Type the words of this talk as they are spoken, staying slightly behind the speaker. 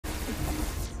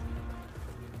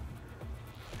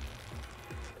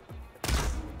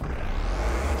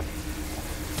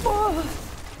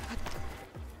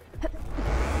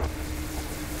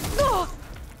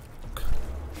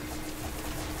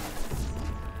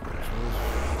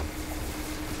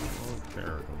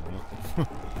It's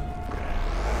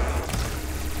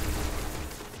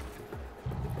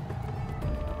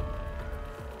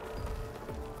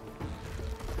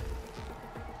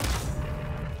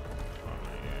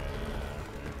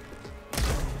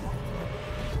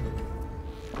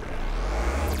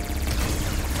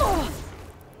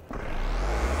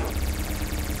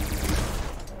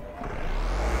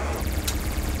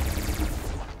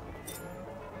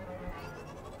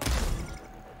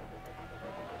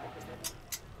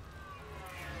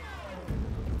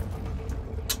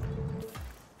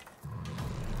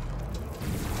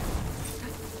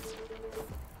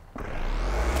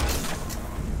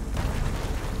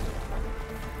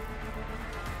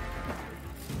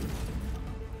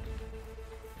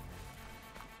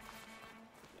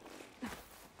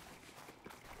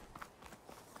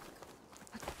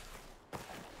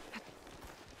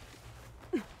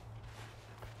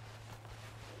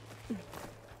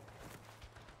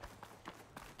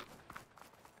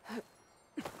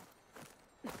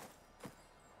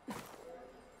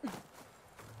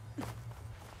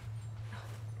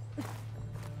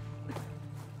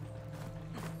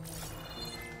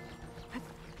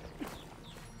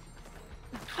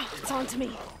on to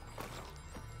me.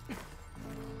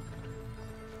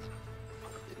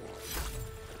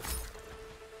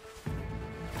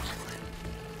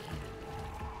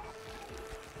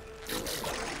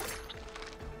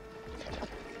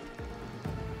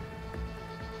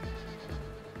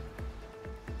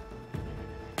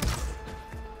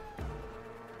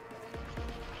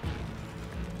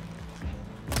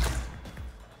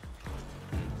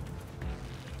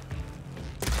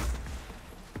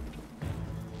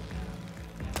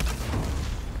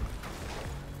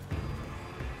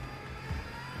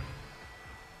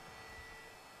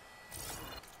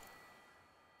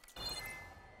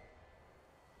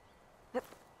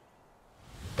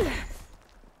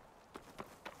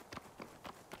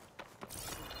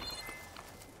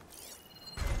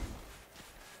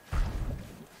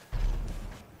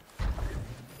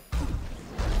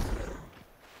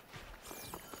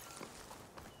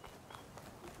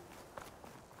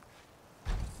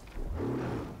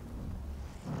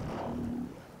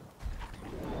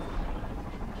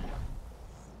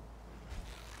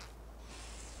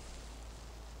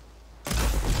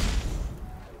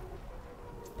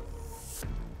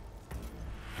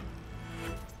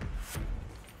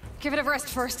 Give it a rest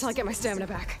first till I get my stamina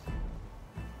back.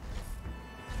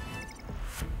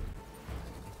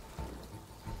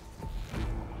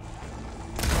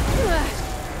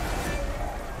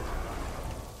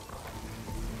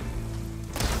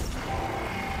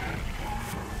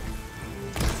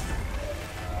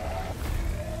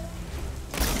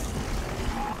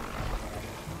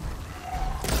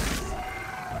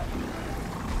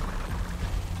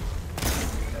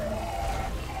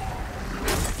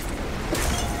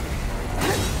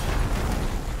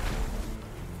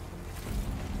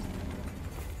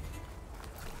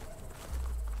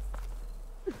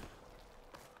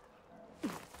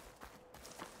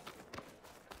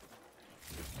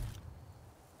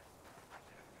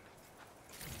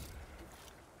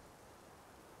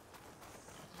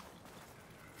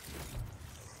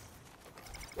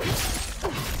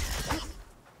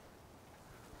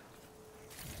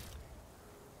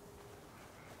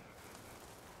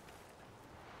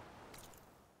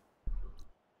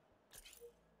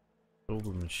 Build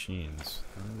the machines.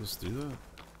 Can I just do that?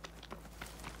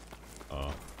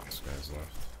 Oh, this guy's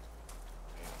left.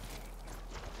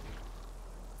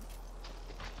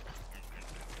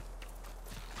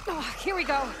 Oh, here we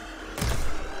go.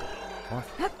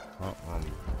 What? Oh,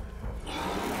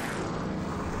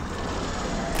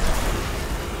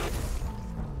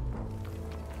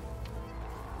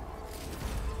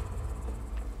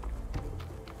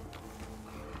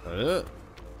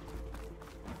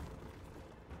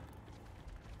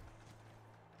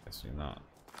 Guess you're not.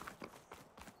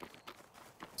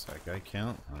 Does that guy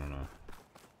count? I don't know.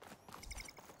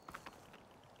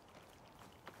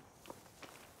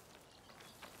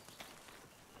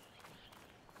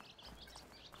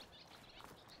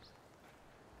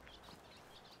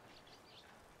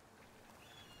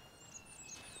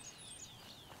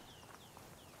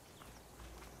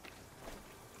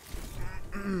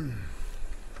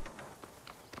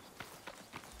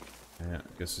 Yeah,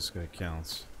 I guess this guy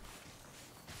counts.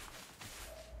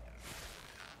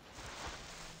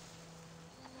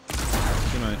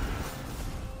 Good night.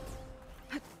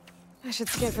 I should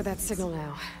scan for that signal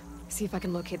now. See if I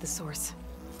can locate the source.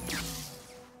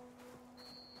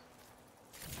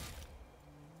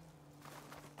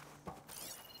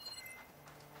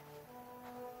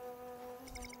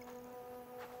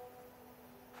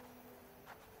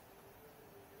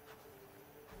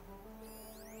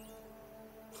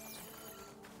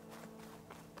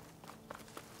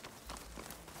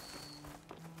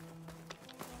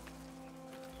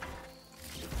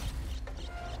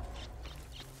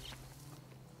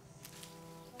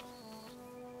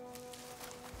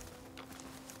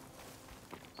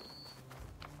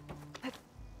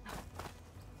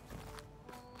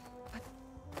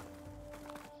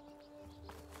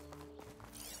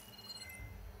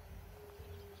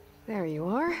 There you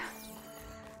are.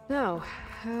 Now,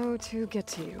 how to get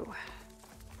to you?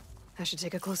 I should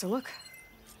take a closer look.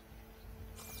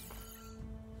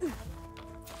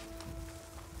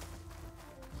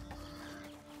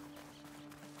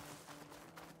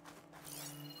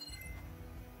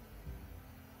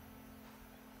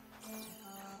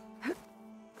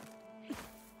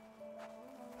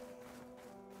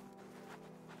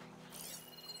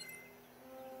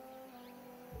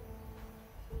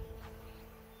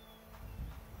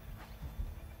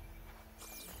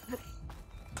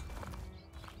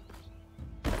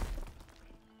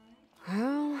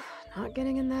 Well, not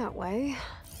getting in that way.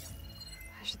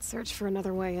 I should search for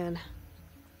another way in.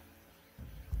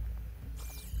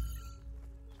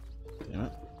 Damn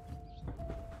it.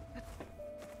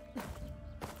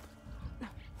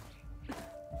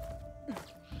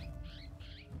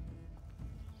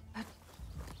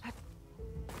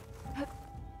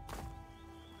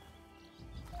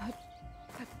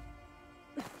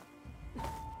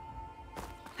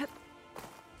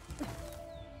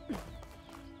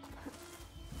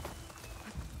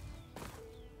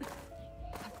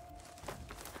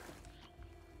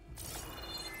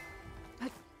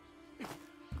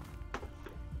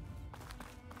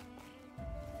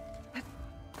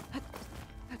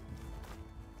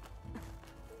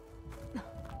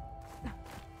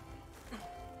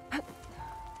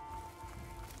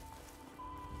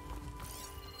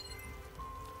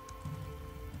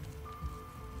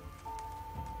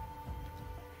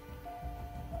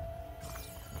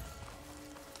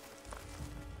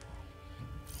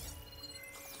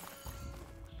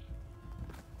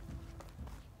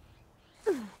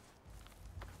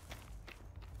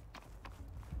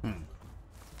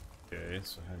 Okay,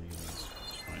 so how do you use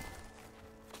this point?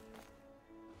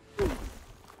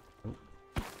 Oh.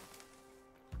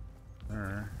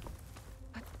 There.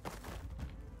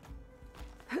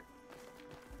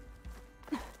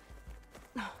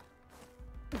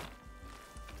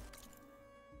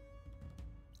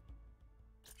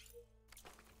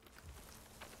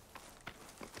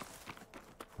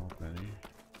 Already.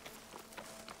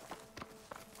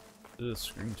 Ugh,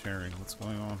 screen tearing. What's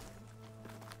going on?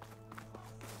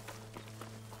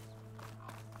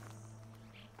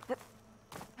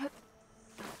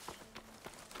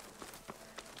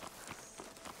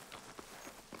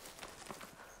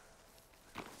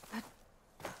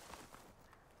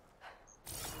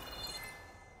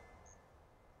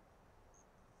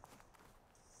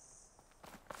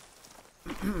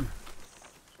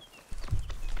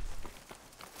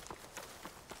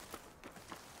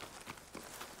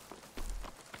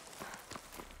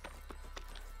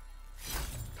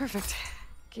 Perfect.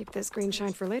 Keep this green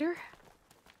shine for later.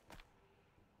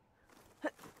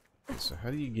 So how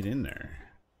do you get in there?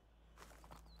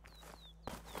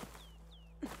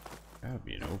 Gotta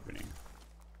be an opening.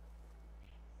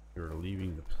 You're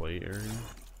leaving the play area?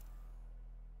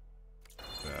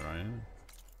 That I am.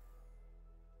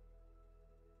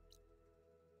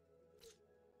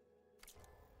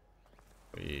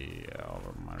 Way out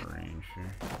of my range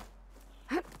here.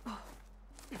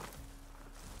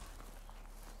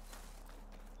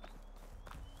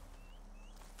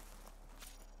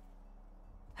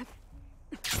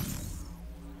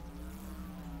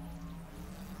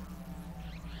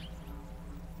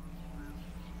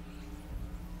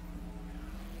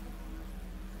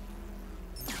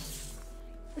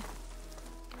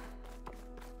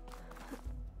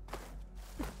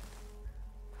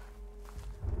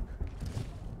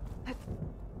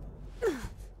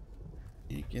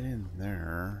 Get in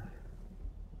there.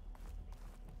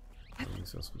 At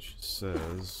least that's what she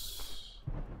says.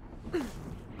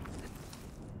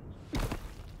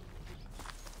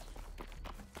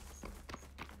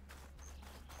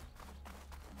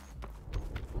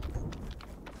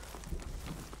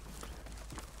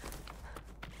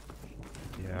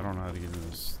 Yeah, I don't know how to get in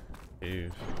this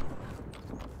cave.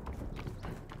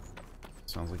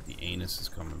 Sounds like the anus is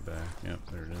coming back. Yep,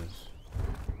 there it is.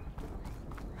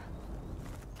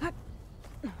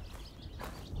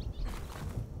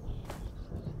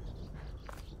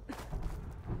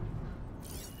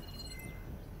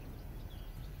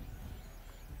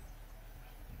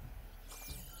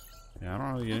 Yeah, I don't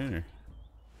know how to get in here.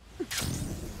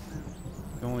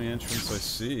 The only entrance I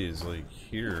see is like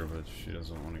here, but she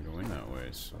doesn't want to go in that way,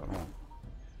 so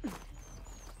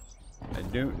I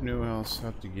don't know how else how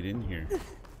to get in here.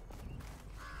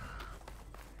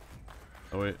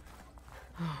 Oh wait.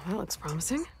 Oh, that looks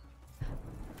promising.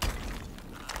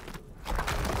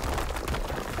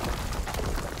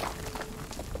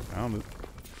 Found it.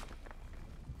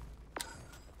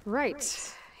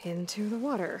 Right. Into the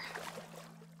water.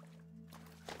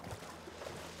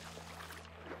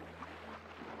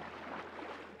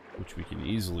 Which we can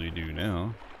easily do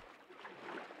now.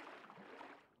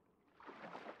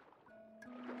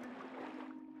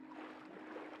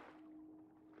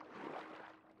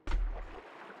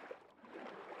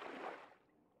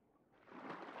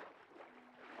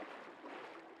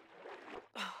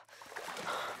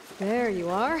 There you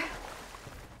are.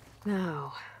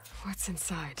 Now, what's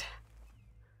inside?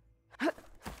 What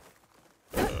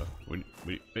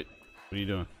are you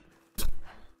doing?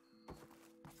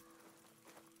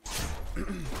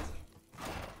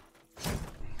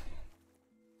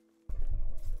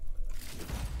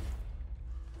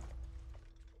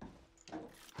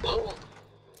 Paul,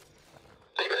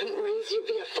 I couldn't raise you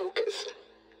via focus.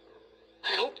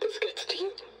 I hope this gets to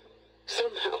you,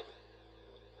 somehow.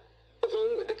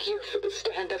 Along with the gear for the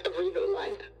stand at the Reno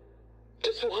line.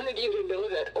 Just wanted you to know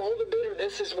that all the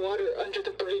bitterness is water under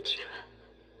the bridge.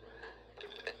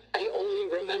 I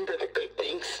only remember the good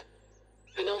things,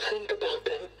 and I'll think about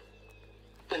them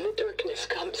when the darkness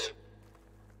comes.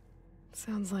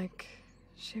 Sounds like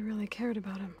she really cared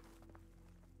about him.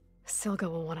 Silga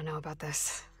will want to know about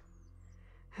this.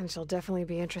 And she'll definitely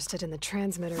be interested in the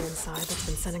transmitter inside that's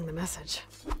been sending the message.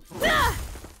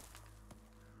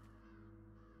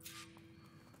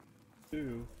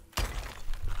 Ew.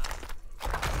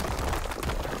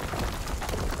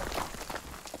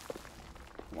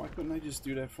 Why couldn't I just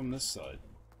do that from this side?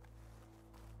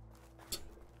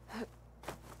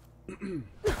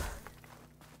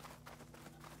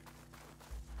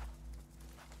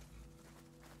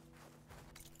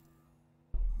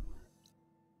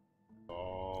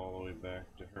 All the way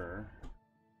back to her.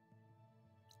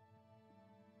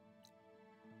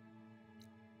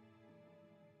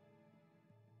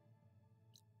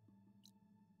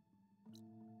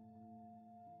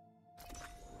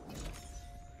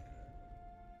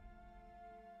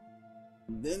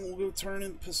 Then we'll go turn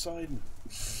in Poseidon.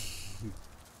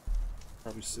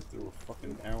 Probably sit through a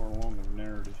fucking hour long of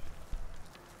narrative.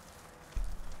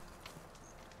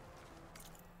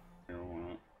 Here, why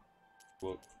not?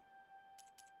 Look.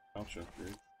 I'll check here.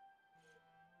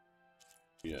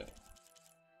 Yeah.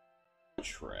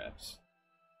 Traps.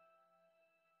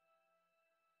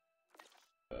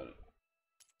 Got it.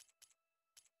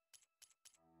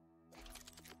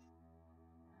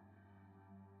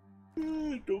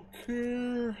 I don't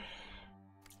care.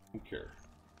 Don't care.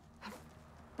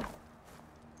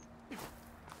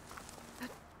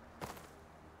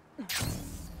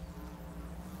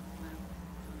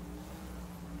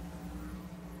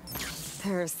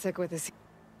 They're sick with this.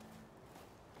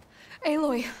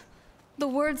 Aloy, the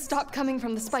words stopped coming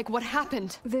from the spike. What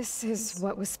happened? This is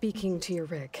what was speaking to your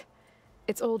rig.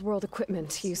 It's old world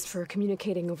equipment used for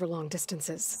communicating over long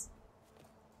distances.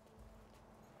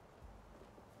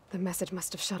 The message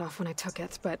must have shut off when I took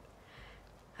it, but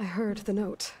I heard the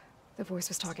note the voice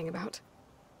was talking about.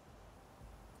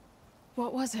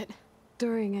 What was it?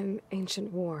 During an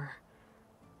ancient war,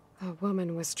 a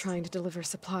woman was trying to deliver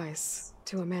supplies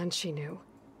to a man she knew.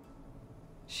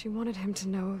 She wanted him to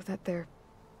know that their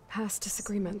past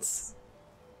disagreements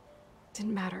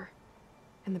didn't matter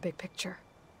in the big picture.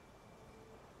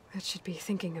 That she'd be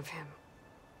thinking of him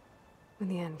when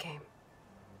the end came.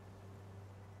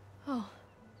 Oh.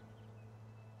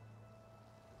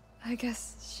 I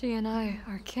guess she and I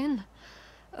are kin,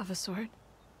 of a sort.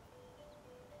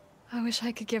 I wish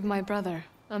I could give my brother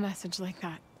a message like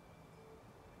that.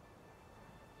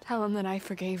 Tell him that I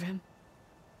forgave him.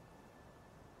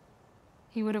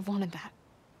 He would have wanted that.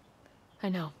 I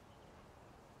know.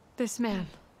 This man,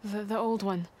 the old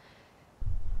one,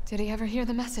 did he ever hear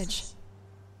the message?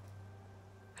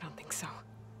 I don't think so.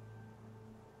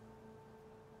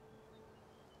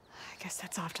 I guess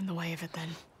that's often the way of it then.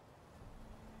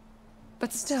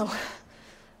 But still,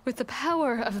 with the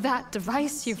power of that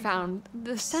device you found,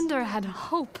 the sender had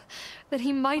hope that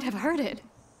he might have heard it.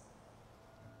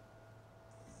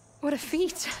 What a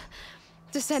feat!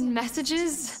 To send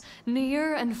messages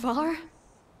near and far.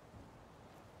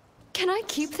 Can I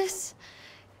keep this?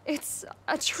 It's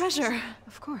a treasure.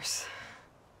 Of course.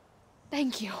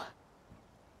 Thank you.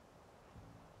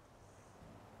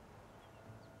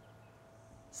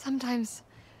 Sometimes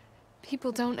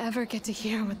people don't ever get to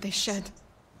hear what they should.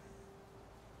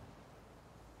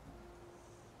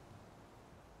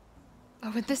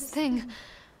 But with this thing,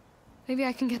 maybe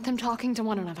I can get them talking to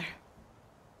one another.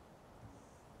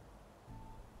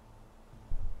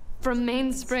 From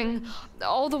Mainspring,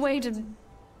 all the way to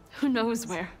who knows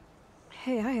where.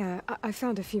 Hey, I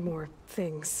found a few more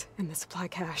things in the supply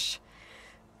cache.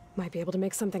 Might be able to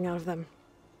make something out of them.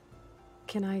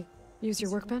 Can I use your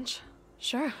workbench?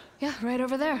 Sure, yeah, right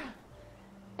over there.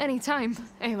 Anytime,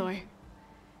 Aloy.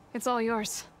 It's all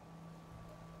yours.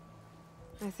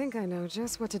 I think I know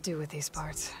just what to do with these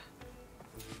parts.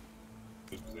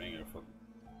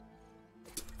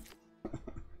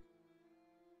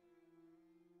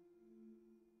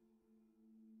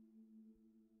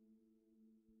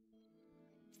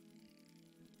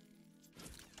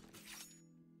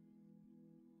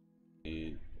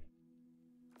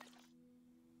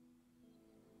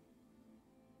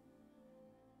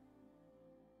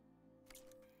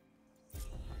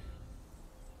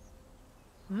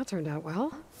 Well, that turned out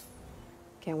well.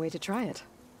 Can't wait to try it.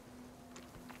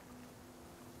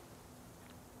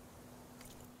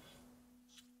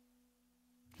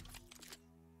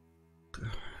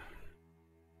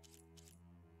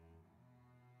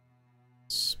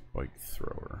 Spike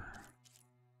thrower.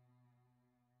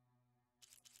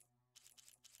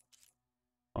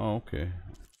 Oh, okay.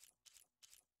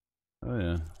 Oh,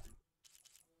 yeah.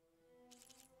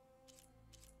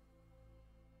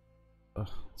 Ugh,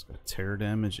 it's got tear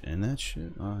damage and that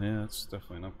shit. Oh, yeah, it's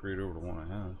definitely an upgrade over the one I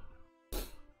have.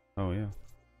 Oh, yeah.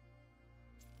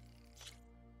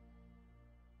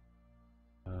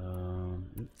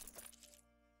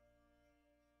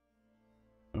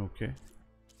 Okay.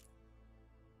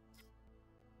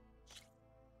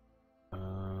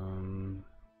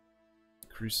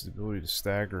 Increases the ability to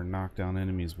stagger and knock down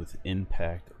enemies with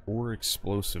impact or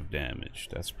explosive damage.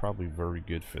 That's probably very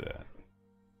good for that.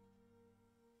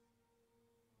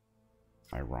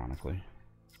 Ironically.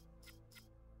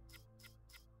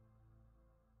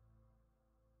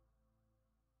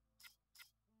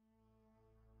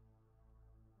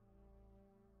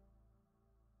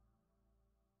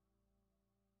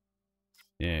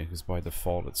 Yeah, because by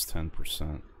default it's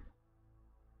 10%.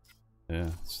 Yeah,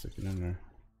 stick it in there.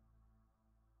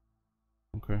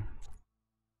 Okay.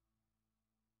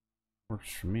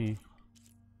 Works for me.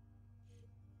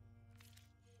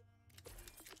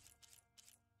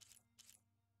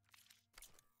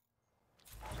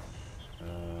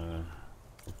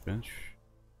 Bench.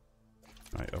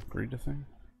 Can I upgrade the thing?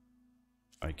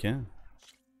 I can.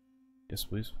 Yes,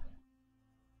 please.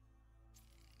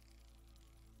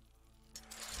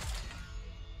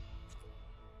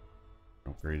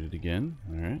 Upgrade it again.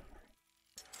 Alright.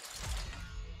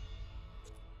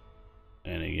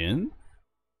 And again.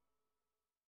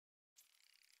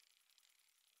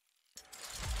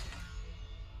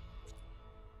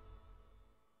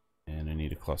 And I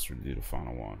need a cluster to do the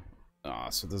final one.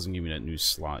 Ah, so it doesn't give me that new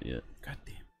slot yet. God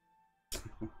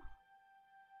damn.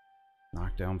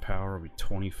 Knockdown power will be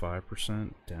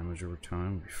 25%. Damage over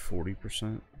time will be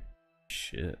 40%.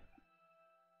 Shit.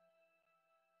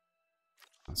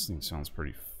 This thing sounds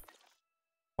pretty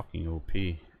fucking OP.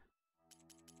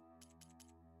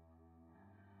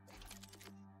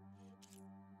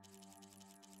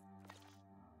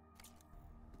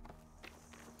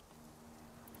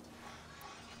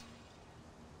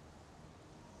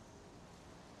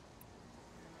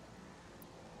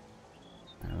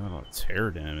 A lot of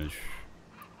tear damage.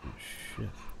 Oh, shit.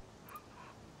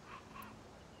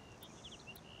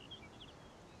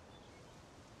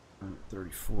 I'm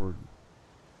 34.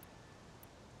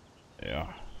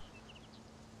 Yeah.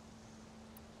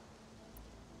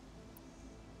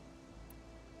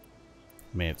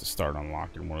 May have to start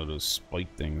unlocking one of those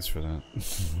spike things for that.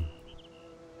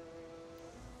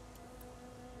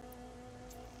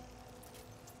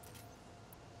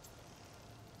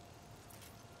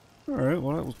 Alright,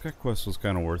 well that quest was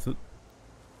kind of worth it.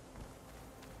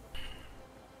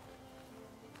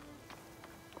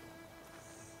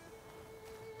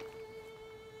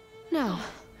 Now,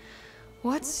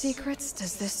 what secrets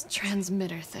does this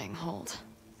transmitter thing hold?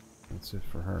 That's it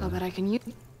for her. I'll bet I can use.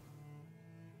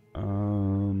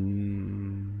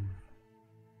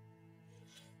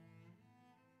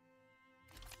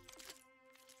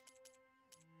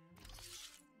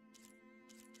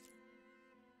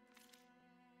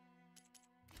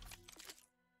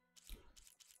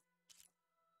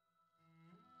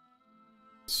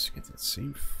 Let's get that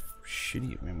same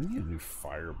shitty. Man, we need a new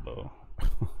fire bow.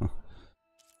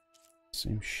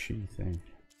 Same shitty thing.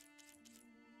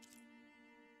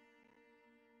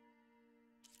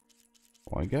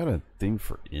 Well, I got a thing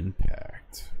for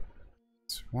impact.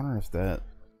 So I wonder if that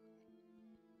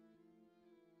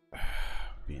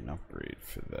be an upgrade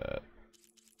for that.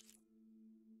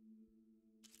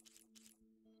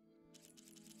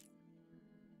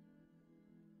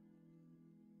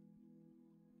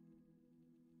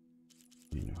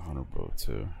 Need a hunter bow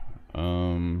too.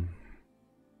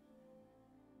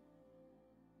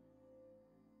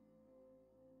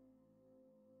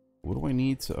 What do I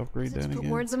need to upgrade that Put again?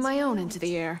 words of my own into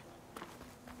the air.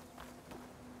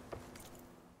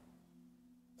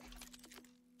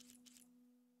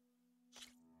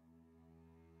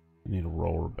 Need to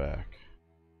roll her back.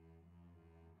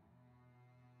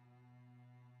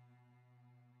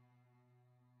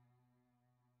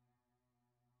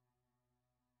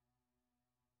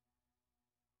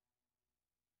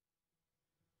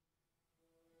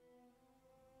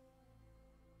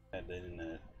 Add that in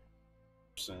that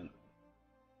percent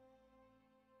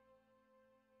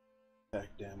attack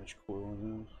damage coil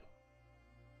in.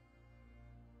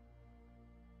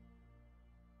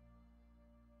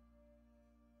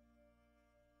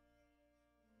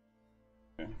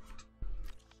 Okay.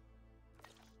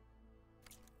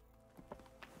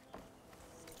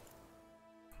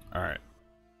 All right.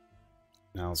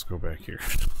 Now let's go back here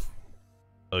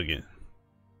again.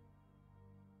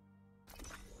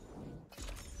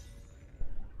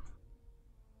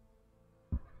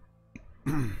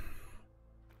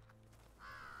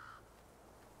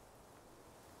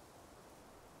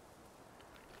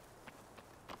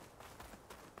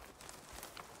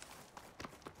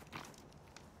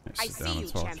 I Sit see down you, and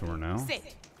talk to her champion. now.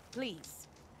 Sit, please.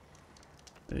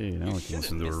 Hey, now we can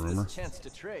listen to her rumor. Chance to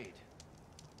trade.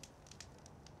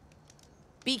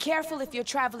 Be careful if you're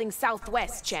traveling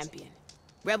southwest, champion.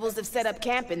 Rebels have set up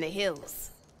camp in the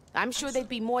hills. I'm sure they'd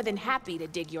be more than happy to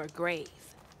dig your grave.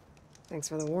 Thanks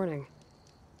for the warning.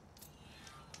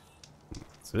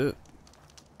 That's it.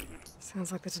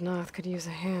 Sounds like the Danath could use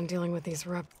a hand dealing with these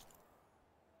rebels.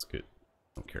 That's good.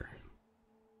 Don't care.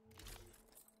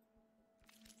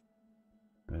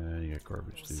 You got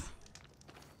garbage, dude.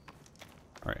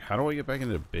 Alright, how do I get back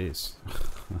into the base?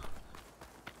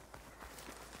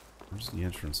 Where's the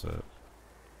entrance at?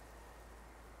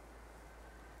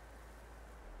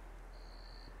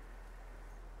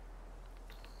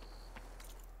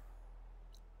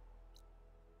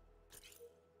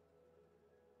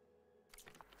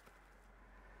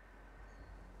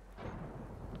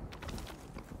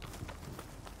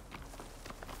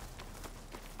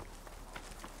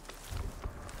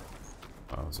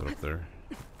 Oh, is it up there?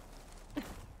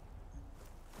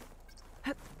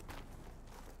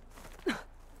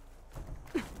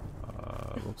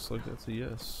 Looks like that's a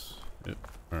yes. Yep.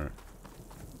 Alright.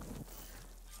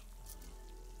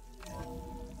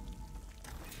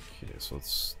 Okay, so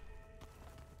let's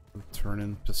turn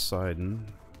in Poseidon.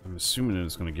 I'm assuming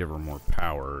it's going to give her more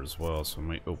power as well, so I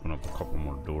might open up a couple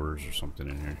more doors or something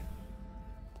in here.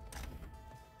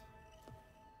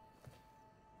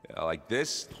 Yeah, like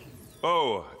this?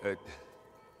 Oh,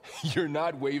 You're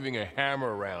not waving a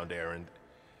hammer around, Aaron.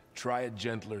 Try a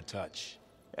gentler touch.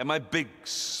 and my big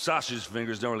sausage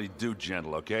fingers don't really do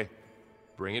gentle, okay?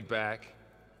 Bring it back.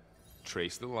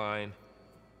 Trace the line.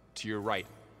 To your right.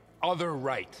 Other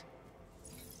right.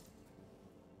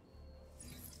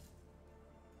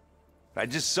 I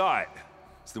just saw it.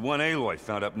 It's the one Aloy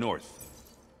found up north.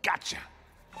 Gotcha.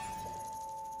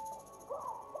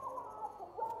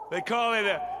 They call it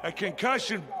a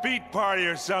concussion beat party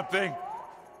or something.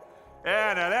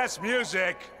 Yeah, now that's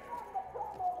music.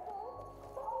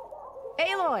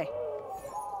 Aloy!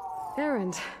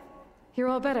 Erend, you're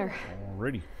all better.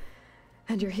 Alrighty.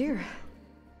 And you're here.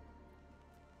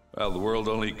 Well, the world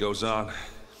only goes on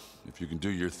if you can do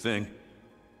your thing.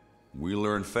 We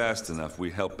learn fast enough,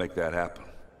 we help make that happen.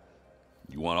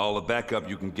 You want all the backup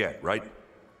you can get, right?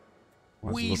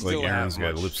 Why does it We look still like have Aaron's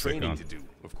got much lipstick training on? to do,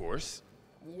 of course.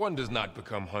 One does not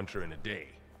become hunter in a day.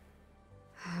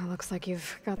 Looks like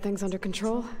you've got things under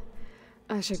control.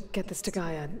 I should get this to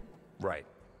Gaia. Right.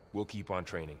 We'll keep on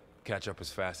training. Catch up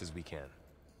as fast as we can.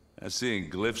 I'm seeing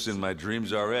glyphs in my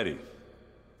dreams already.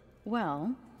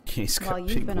 Well, He's while got you've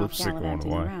pink been off lipstick on.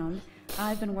 gallivanting Why? around,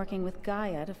 I've been working with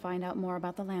Gaia to find out more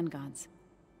about the land gods.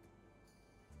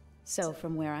 So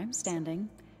from where I'm standing,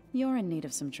 you're in need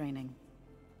of some training.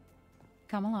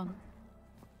 Come along.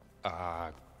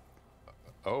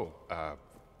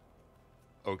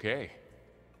 Okay.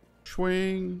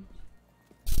 Swing.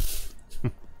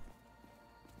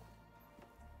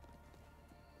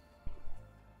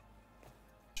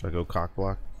 Should I go cock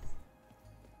block?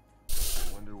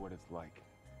 I wonder what it's like,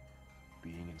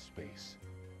 being in space.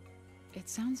 It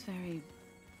sounds very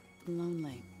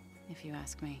lonely, if you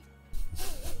ask me.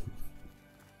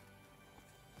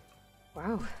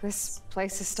 Wow, this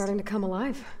place is starting to come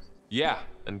alive. Yeah,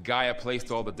 and Gaia placed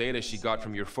all the data she got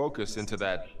from your focus into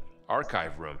that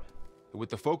archive room. With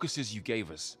the focuses you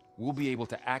gave us, we'll be able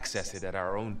to access it at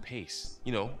our own pace.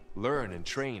 You know, learn and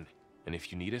train. And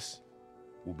if you need us,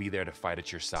 we'll be there to fight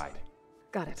at your side.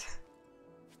 Got it.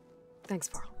 Thanks,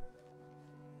 Varl.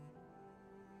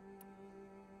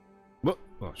 What?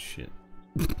 Oh shit.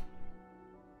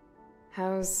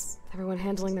 How's everyone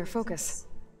handling their focus?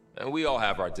 And we all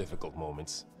have our difficult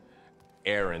moments.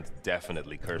 Erend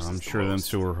definitely curses I'm the sure them most.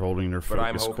 two are holding their focus But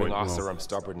I'm hoping quite well. Osirum's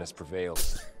stubbornness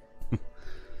prevails.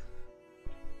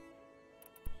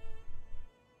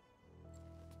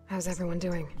 How's everyone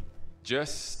doing?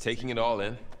 Just taking it all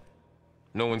in.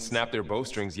 No one snapped their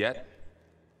bowstrings yet.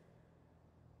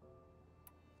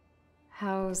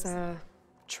 How's,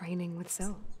 training with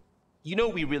Cell? You know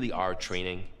we really are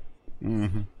training.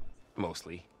 Mm-hmm.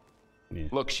 Mostly. Yeah.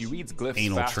 Look, she reads glyphs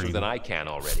Anal faster training. than I can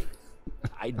already.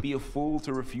 I'd be a fool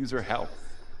to refuse her help.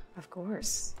 Of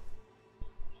course.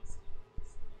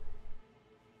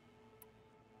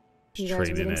 You guys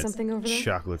Trading reading it. something over there?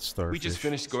 Chocolate starfish. We just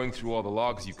finished going through all the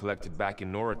logs you collected back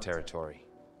in Nora territory,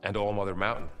 and All Mother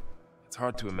Mountain. It's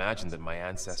hard to imagine that my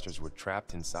ancestors were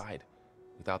trapped inside,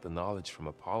 without the knowledge from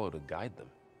Apollo to guide them.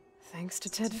 Thanks to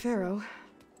Ted Farrow.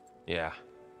 Yeah.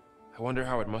 I wonder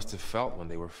how it must have felt when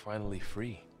they were finally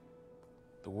free.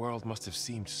 The world must have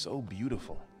seemed so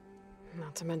beautiful.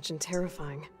 Not to mention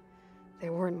terrifying. They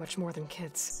weren't much more than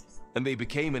kids. And they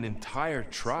became an entire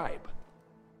tribe.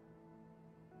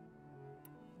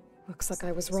 Looks like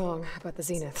I was wrong about the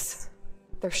Zeniths.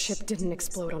 Their ship didn't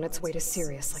explode on its way to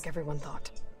Sirius like everyone thought.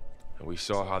 And we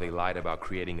saw how they lied about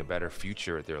creating a better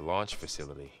future at their launch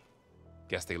facility.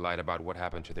 Guess they lied about what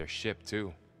happened to their ship,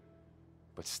 too.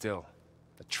 But still,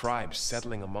 a tribe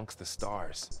settling amongst the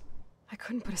stars. I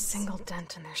couldn't put a single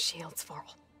dent in their shields,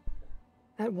 Varl.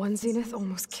 That one Zenith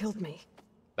almost killed me.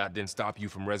 That didn't stop you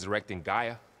from resurrecting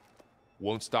Gaia.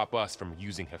 Won't stop us from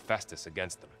using Hephaestus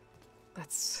against them.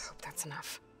 Let's hope that's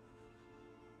enough.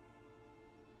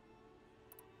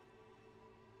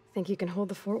 Think you can hold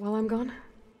the fort while I'm gone?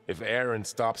 If Aaron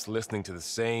stops listening to the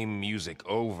same music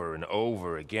over and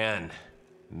over again,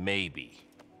 maybe.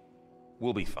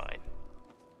 We'll be fine.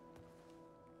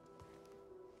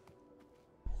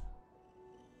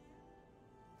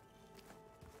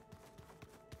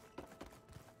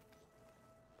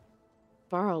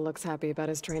 Varl looks happy about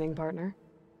his training partner.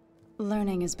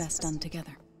 Learning is best done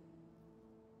together.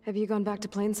 Have you gone back to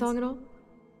Plainsong at all?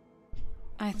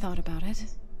 I thought about it,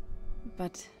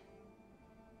 but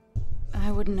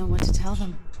I wouldn't know what to tell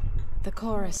them. The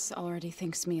chorus already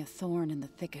thinks me a thorn in the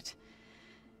thicket.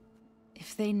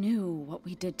 If they knew what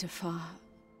we did to Fa,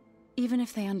 even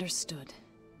if they understood,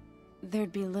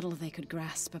 there'd be little they could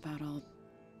grasp about all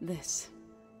this.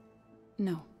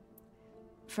 No.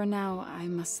 For now, I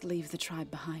must leave the tribe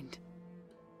behind.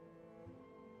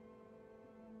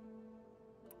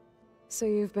 So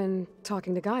you've been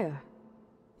talking to Gaia?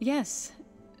 Yes.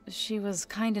 She was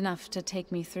kind enough to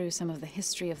take me through some of the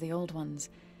history of the Old Ones,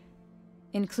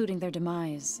 including their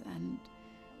demise and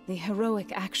the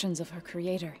heroic actions of her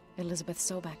creator, Elizabeth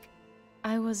Sobek.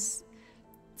 I was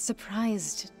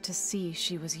surprised to see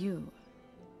she was you.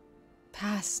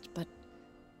 Past, but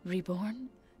reborn?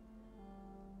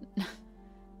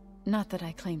 Not that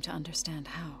I claim to understand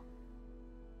how.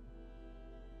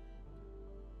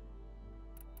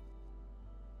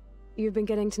 You've been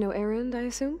getting to know Erend, I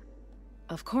assume?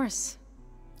 Of course.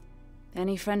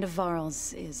 Any friend of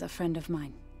Varl's is a friend of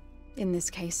mine. In this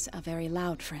case, a very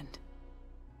loud friend.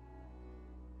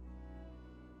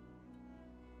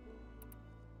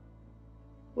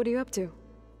 What are you up to?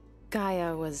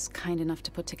 Gaia was kind enough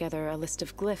to put together a list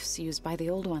of glyphs used by the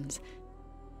Old Ones.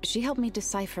 She helped me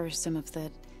decipher some of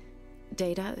the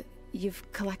data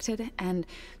you've collected, and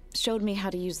showed me how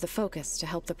to use the focus to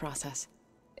help the process.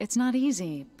 It's not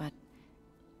easy, but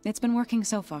it's been working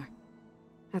so far.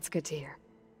 That's good to hear.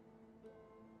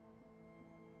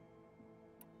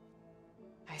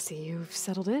 I see you've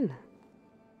settled in.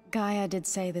 Gaia did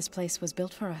say this place was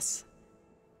built for us,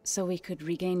 so we could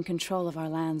regain control of our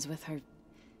lands with her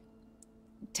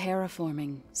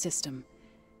terraforming system.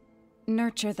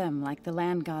 Nurture them like the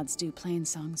land gods do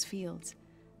Plainsong's fields.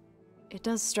 It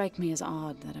does strike me as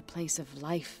odd that a place of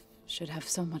life should have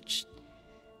so much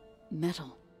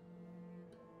metal.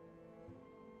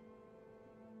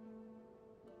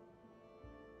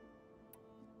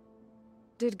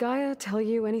 Did Gaia tell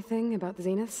you anything about the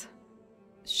Zeniths?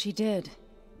 She did,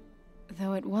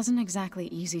 though it wasn't exactly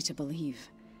easy to believe.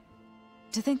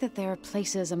 To think that there are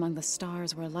places among the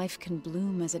stars where life can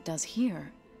bloom as it does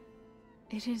here,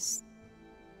 it is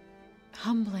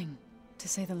humbling, to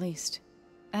say the least,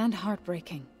 and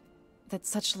heartbreaking that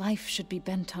such life should be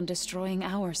bent on destroying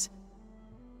ours.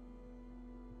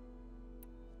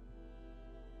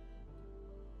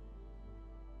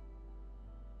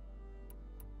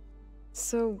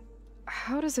 So,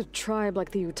 how does a tribe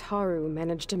like the Utaru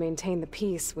manage to maintain the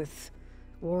peace with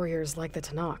warriors like the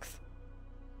Tenakth?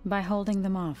 By holding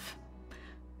them off.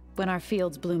 When our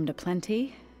fields bloomed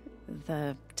aplenty,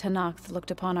 the Tenakth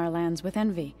looked upon our lands with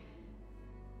envy.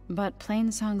 But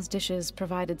Plainsong's dishes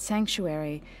provided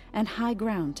sanctuary and high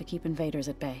ground to keep invaders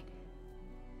at bay.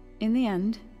 In the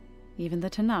end, even the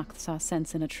Tenakth saw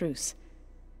sense in a truce.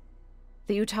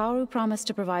 The Utaru promised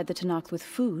to provide the Tenakth with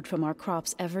food from our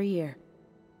crops every year.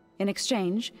 In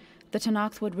exchange, the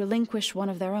Tenakth would relinquish one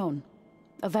of their own,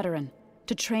 a veteran,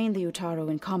 to train the Utaru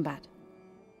in combat.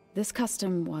 This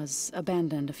custom was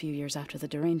abandoned a few years after the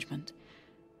derangement.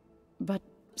 But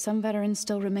some veterans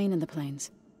still remain in the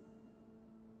plains.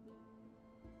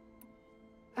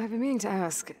 I've been meaning to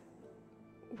ask,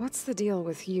 what's the deal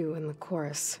with you and the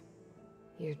chorus?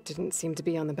 You didn't seem to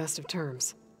be on the best of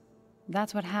terms.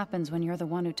 That's what happens when you're the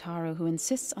one Utaru who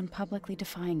insists on publicly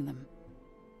defying them.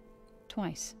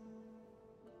 Twice.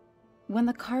 When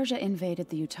the Karja invaded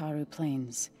the Utaru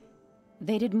plains,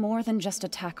 they did more than just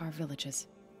attack our villages.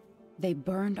 They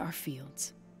burned our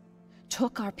fields,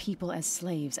 took our people as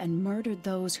slaves, and murdered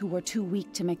those who were too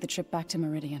weak to make the trip back to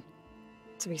Meridian.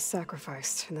 To be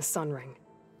sacrificed in the Sun Ring.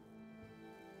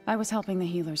 I was helping the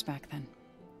healers back then,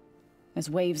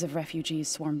 as waves of refugees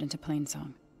swarmed into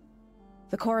Plainsong.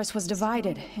 The chorus was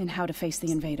divided in how to face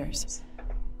the invaders.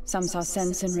 Some saw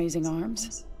sense in raising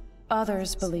arms.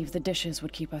 Others believed the dishes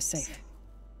would keep us safe,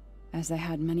 as they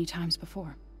had many times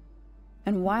before.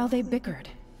 And while they bickered,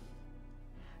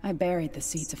 I buried the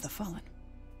seeds of the fallen.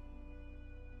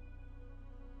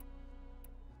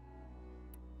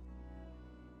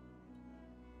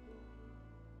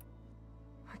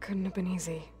 It couldn't have been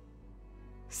easy.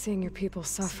 Seeing your people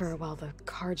suffer while the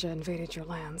Karja invaded your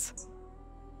lands.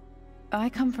 I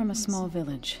come from a small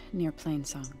village near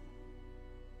Plainsong.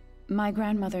 My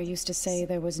grandmother used to say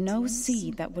there was no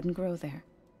seed that wouldn't grow there.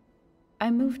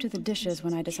 I moved to the dishes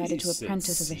when I decided to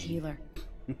apprentice as a healer.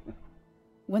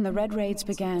 When the Red Raids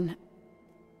began,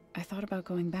 I thought about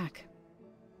going back.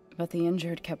 But the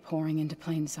injured kept pouring into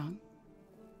Plainsong,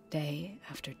 day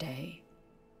after day.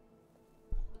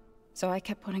 So I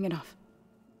kept putting it off.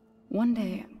 One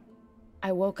day,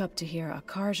 I woke up to hear a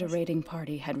Karja raiding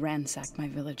party had ransacked my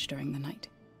village during the night.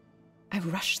 I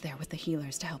rushed there with the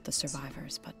healers to help the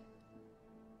survivors, but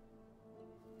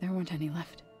there weren't any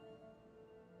left.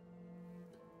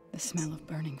 The smell of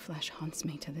burning flesh haunts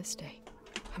me to this day.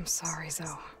 I'm sorry, Zoe.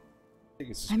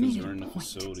 I made it a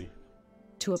point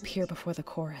to appear before the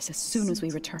chorus as soon as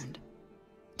we returned,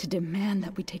 to demand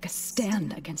that we take a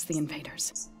stand against the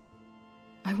invaders.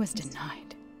 I was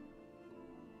denied.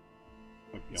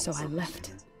 So I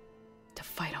left to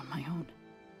fight on my own.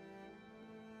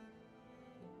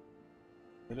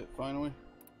 Did it finally?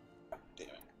 Damn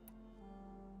it.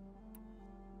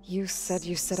 You said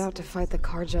you set out to fight the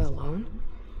Karja alone?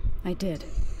 I did.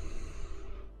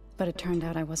 But it turned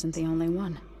out I wasn't the only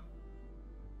one.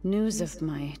 News of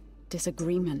my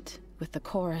disagreement with the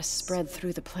chorus spread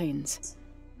through the plains.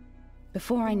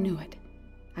 Before I knew it,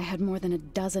 I had more than a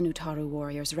dozen Utaru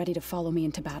warriors ready to follow me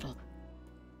into battle.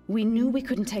 We knew we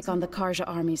couldn't take on the Karja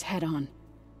armies head-on,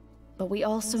 but we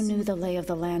also knew the lay of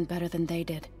the land better than they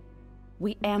did.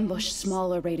 We ambushed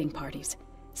smaller raiding parties,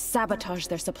 sabotaged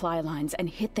their supply lines, and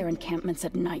hit their encampments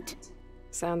at night.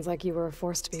 Sounds like you were a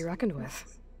force to be reckoned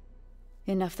with.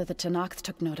 Enough that the Tenakth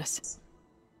took notice.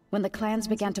 When the clans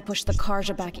began to push the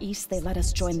Karja back east, they let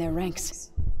us join their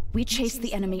ranks. We chased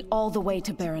the enemy all the way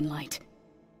to Barren Light.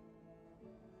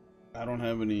 I don't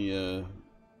have any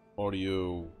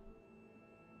audio.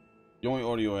 The only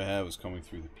audio I have is coming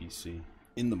through the PC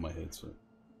into my headset.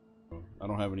 So I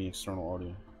don't have any external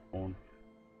audio on.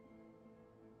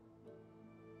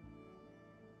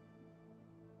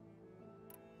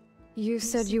 You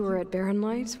said you were at Barren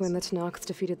Light when the Tenakth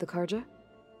defeated the Karja?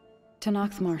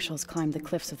 Tenakth marshals climbed the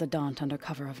cliffs of the Daunt under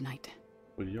cover of night.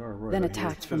 But you are right, Then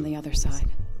attacked from the other side.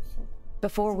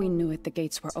 Before we knew it, the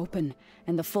gates were open,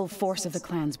 and the full force of the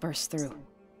clans burst through.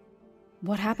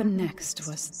 What happened next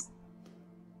was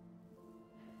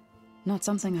not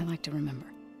something I like to remember.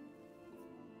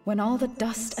 When all the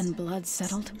dust and blood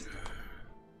settled,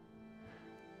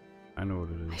 I know what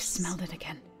it is. I smelled it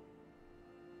again.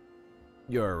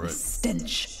 You're right. The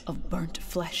stench of burnt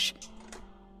flesh.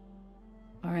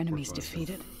 Our enemies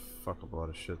defeated. Fuck up a lot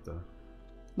of shit though.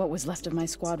 What was left of my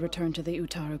squad returned to the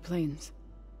Utaru Plains.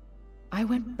 I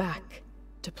went back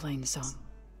to Plainsong.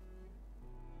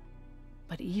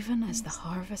 But even as the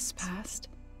harvest passed,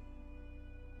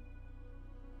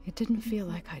 it didn't feel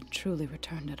like I'd truly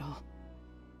returned at all.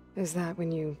 Is that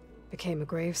when you became a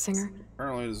grave singer?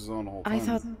 Apparently this is on the whole time. I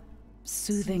thought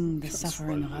soothing the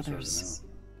suffering of others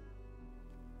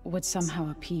would somehow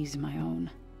appease my own.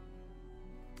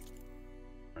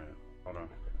 Alright, hold on.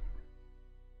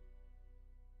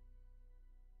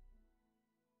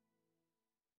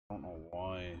 I don't know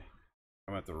why. I'm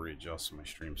gonna have to readjust my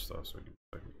stream stuff so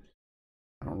I can.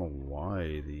 I don't know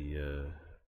why the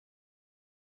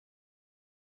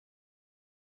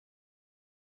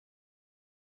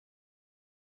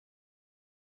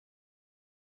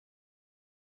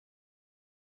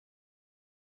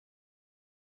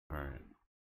Alright.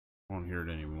 I won't hear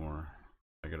it anymore.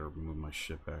 I gotta move my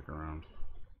shit back around.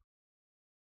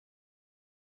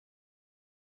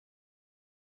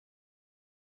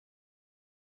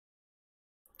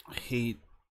 I hate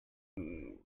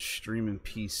streaming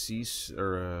PCs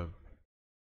or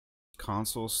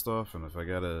console stuff, and if I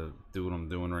gotta do what I'm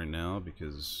doing right now,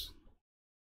 because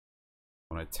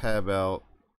when I tab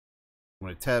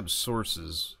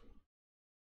sources,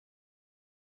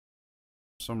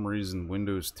 for some reason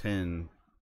Windows 10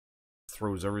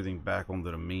 throws everything back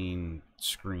onto the main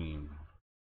screen.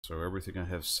 So everything I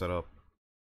have set up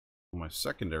on my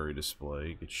secondary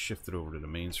display gets shifted over to the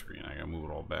main screen. I gotta move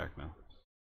it all back now.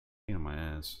 Pain in my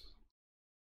ass.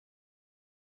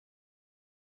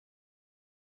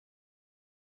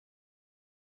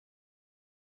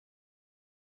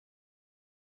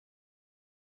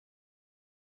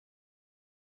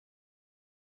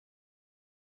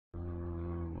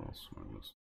 What else am I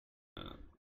missing?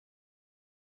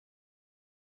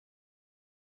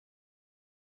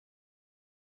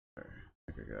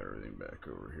 I think I got everything back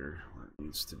over here where it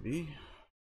needs to be.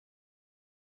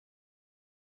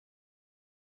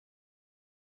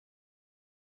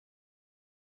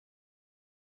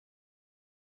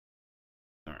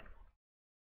 Alright.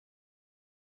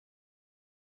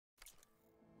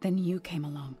 Then you came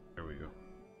along. There we go.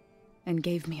 And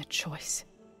gave me a choice.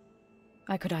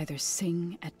 I could either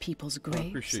sing at people's graves. I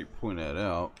appreciate you pointing that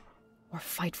out. Or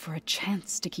fight for a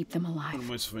chance to keep them alive. What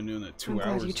am I supposed to be doing that 2 hours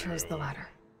I'm ago? glad you chose the latter.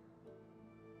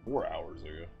 4 hours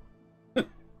ago.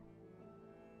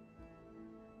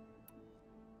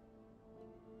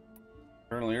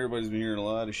 Apparently everybody's been hearing a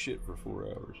lot of shit for 4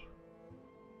 hours.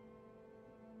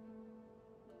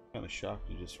 Kind of shocked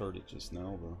you just heard it just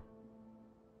now, though.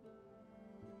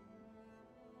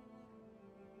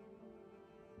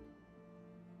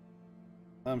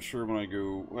 I'm sure when I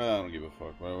go, well, I don't give a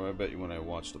fuck. I bet you when I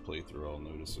watch the playthrough, I'll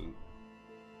notice it.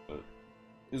 But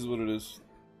it is what it is.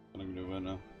 What I'm gonna do right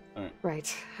now. Alright.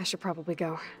 Right. I should probably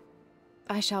go.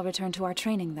 I shall return to our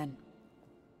training then.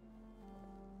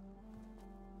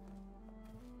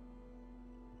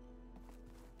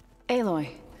 Aloy,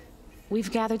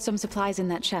 we've gathered some supplies in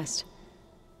that chest.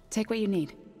 Take what you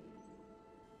need.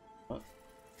 What?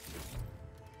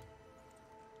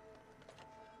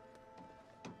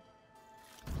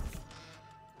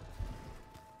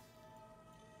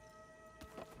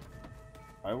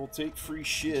 I will take free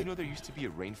shit. Did you know there used to be a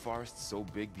rainforest so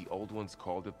big the old ones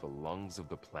called it the lungs of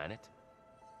the planet?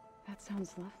 That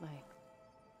sounds lovely.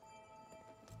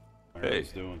 How are you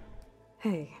guys doing?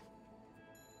 Hey.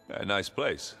 A nice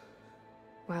place.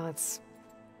 Well, it's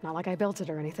not like I built it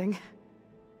or anything.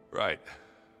 Right.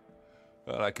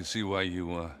 Well, I can see why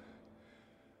you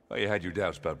had your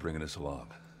doubts about bringing us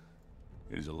along.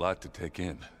 It is a lot to take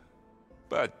in.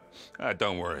 But,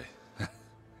 don't worry.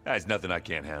 That's nothing I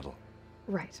can't handle.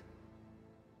 Right.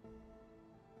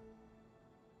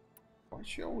 Why'd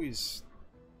she always...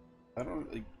 I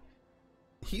don't, like...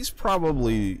 He's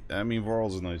probably... I mean,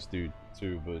 Varl's a nice dude,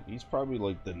 too, but he's probably,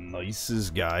 like, the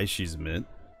nicest guy she's met.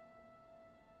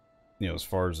 You know, as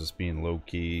far as this being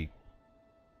low-key,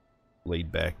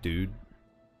 laid-back dude.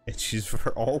 And she's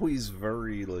always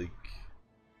very, like...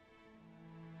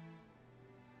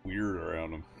 weird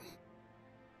around him.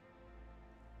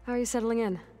 How are you settling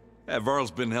in?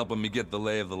 Varl's been helping me get the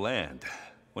lay of the land,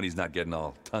 when he's not getting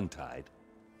all tongue-tied.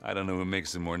 I don't know who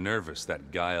makes him more nervous,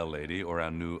 that Gaia lady or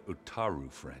our new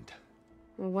Utaru friend.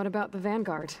 Well, what about the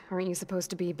Vanguard? Aren't you supposed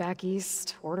to be back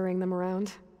east, ordering them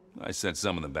around? I sent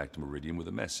some of them back to Meridian with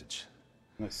a message.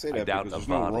 I say I that doubt because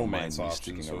there's Avad no will mind romance me option,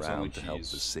 sticking so it's not around like to help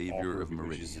she's the savior awkward of because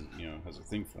Meridian. she's, you know, has a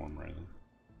thing for him, right?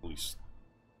 At least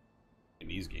in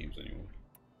these games, anyway.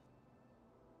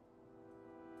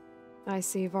 I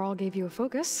see Varl gave you a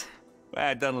focus. Well,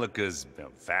 it doesn't look as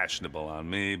fashionable on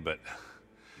me, but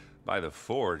by the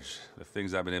Forge, the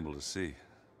things I've been able to see.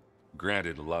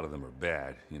 Granted, a lot of them are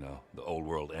bad, you know, the old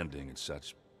world ending and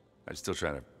such. I'm still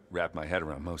trying to wrap my head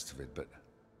around most of it, but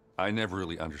I never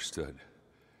really understood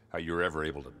how you were ever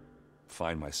able to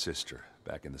find my sister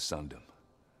back in the Sundom.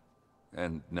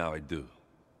 And now I do,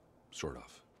 sort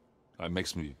of. It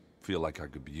makes me feel like I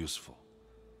could be useful,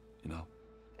 you know?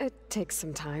 It takes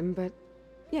some time, but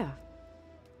yeah.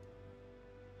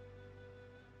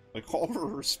 Like, all of her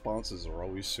responses are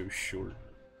always so short.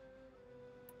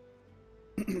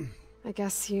 I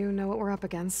guess you know what we're up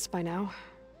against by now.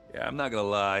 Yeah, I'm not gonna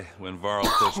lie. When Varl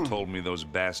first told me those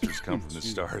bastards come from the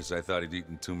stars, I thought he'd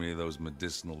eaten too many of those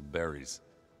medicinal berries.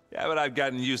 Yeah, but I've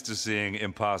gotten used to seeing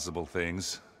impossible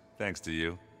things, thanks to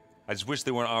you. I just wish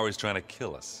they weren't always trying to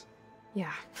kill us.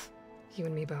 Yeah, you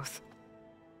and me both.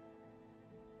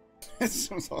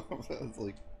 It's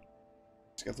like,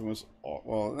 it's got the most,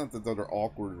 well, not that they're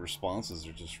awkward responses,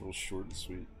 they're just real short and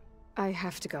sweet. I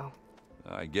have to go.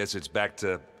 I guess it's back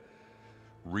to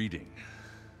reading.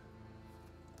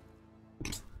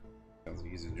 Sounds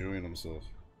like he's enjoying himself.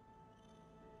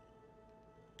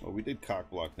 Well, we did cock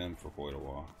block them for quite a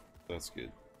while. That's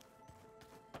good.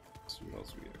 Let's see what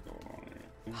else we got going on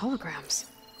here. Holograms.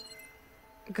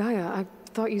 Gaia, I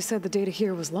thought you said the data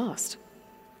here was lost.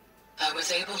 I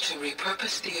was able to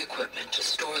repurpose the equipment to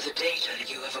store the data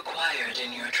you have acquired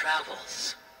in your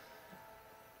travels.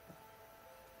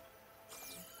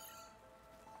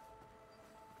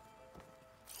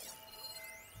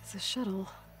 It's a shuttle.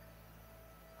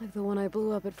 Like the one I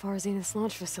blew up at Far Zenith's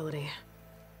launch facility.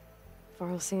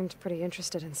 Varl seemed pretty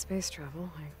interested in space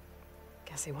travel. I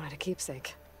guess he wanted a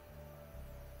keepsake.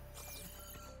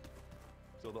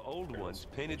 So the old ones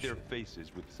painted their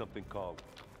faces with something called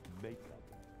makeup.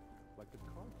 Like a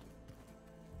cartoon.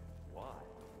 Why?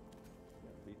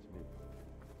 That beats me.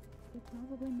 It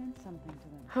probably meant something to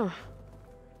them. Huh.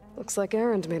 Looks like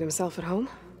Erend made himself at home.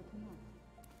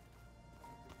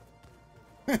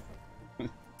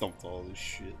 Dumped all this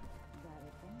shit.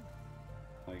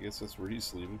 I guess that's where he's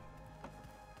sleeping.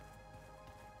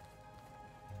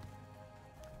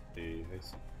 Hey,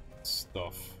 nice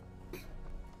stuff.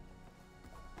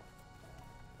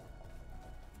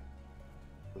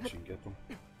 But you can get them.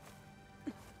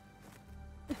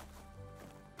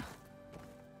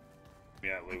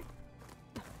 Yeah, loot.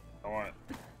 I want it.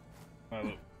 I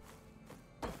loot.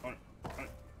 I want it. I want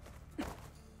it.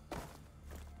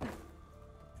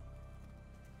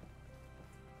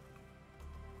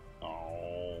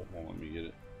 Oh, won't let me get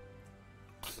it.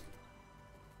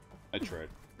 I tried.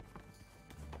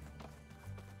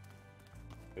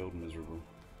 Failed miserably.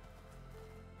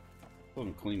 Let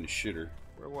him clean the shitter.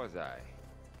 Where was I?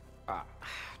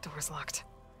 Door's locked.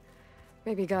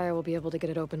 Maybe Gaia will be able to get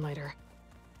it open later.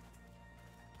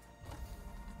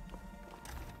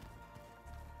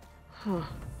 Huh.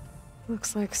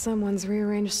 Looks like someone's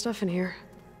rearranged stuff in here.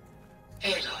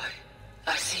 Aloy,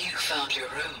 I see you found your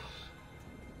room.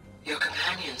 Your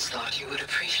companions thought you would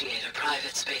appreciate a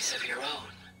private space of your own.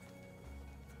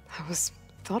 That was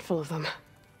thoughtful of them.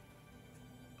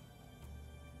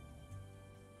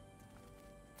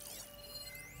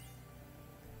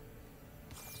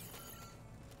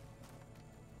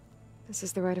 This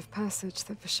is the rite of passage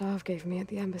that Vashav gave me at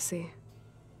the embassy.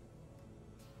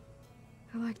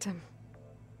 I liked him.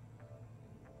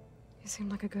 He seemed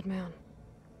like a good man.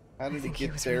 How did it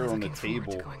get there on the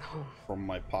table from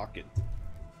my pocket?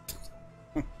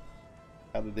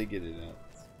 How did they get it out?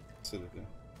 Sit it there.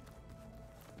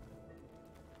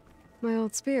 My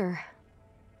old spear.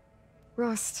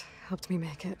 Rust helped me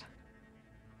make it.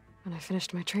 When I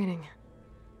finished my training.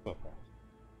 Oh.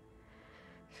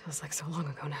 Feels like so long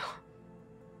ago now.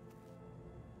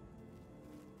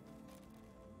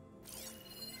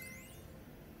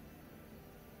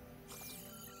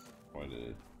 Why did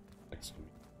it excavate?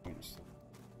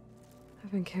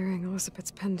 I've been carrying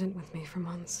Elizabeth's pendant with me for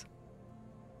months.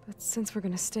 But since we're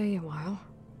gonna stay a while,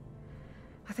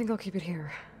 I think I'll keep it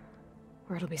here,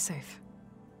 where it'll be safe.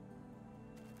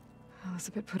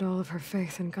 Elizabeth put all of her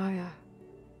faith in Gaia.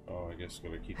 Oh, I guess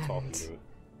gotta keep talking to it.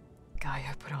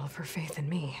 Gaia put all of her faith in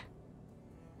me.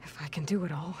 If I can do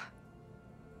it all,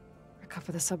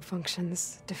 recover the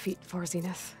subfunctions, defeat Far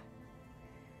Zenith,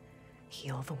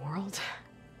 heal the world,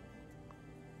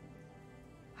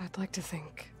 I'd like to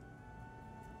think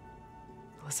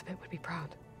Elizabeth would be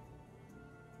proud.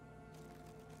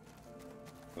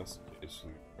 That's the case.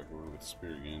 I go over with the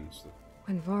spear again and stuff.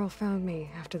 When Varl found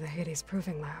me after the Hades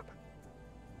Proving Lab,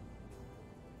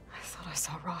 I thought I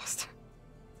saw Rost.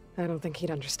 I don't think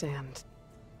he'd understand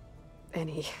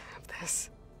any of this.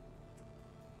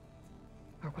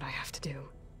 Or what I have to do.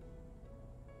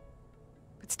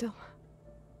 But still.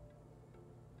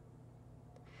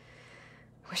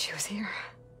 Wish he was here.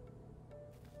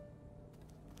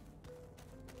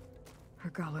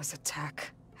 Regala's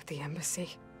attack at the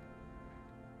embassy.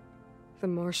 The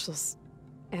marshals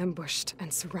ambushed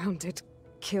and surrounded,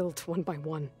 killed one by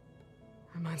one.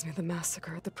 Reminds me of the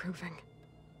massacre at the Proving.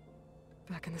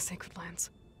 Back in the Sacred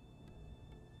Lands.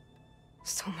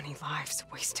 So many lives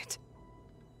wasted.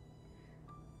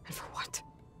 And for what?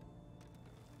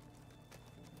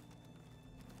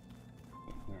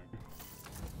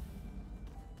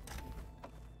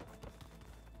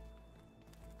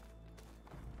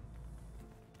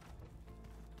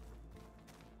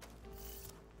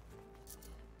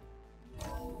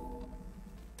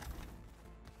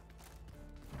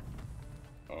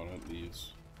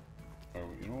 things. Oh,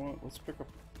 you know what? Let's pick up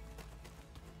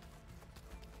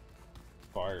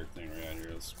fire thing right out here.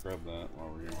 Let's grab that while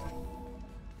we're here.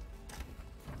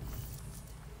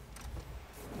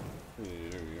 Hey,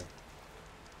 there we go.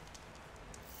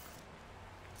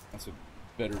 That's a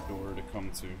better door to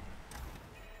come to. I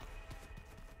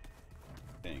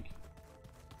think.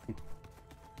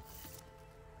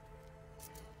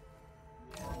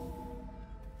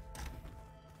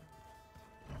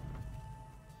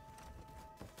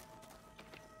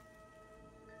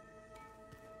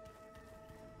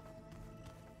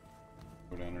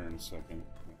 Go down there in a second.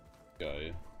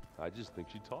 Gaia. I just think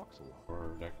she talks a lot.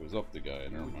 Or that goes up the Gaia,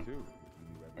 never mind.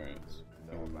 Alright,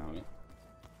 know about it.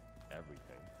 Everything.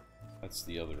 That's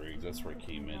the other rig, that's where I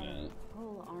came in at.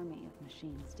 Whole army of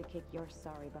machines to kick your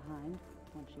sorry behind.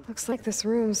 Looks like this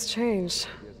room's changed.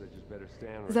 Guess I just better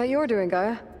stand Is that your doing,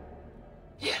 Gaia?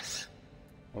 Yes.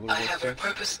 I have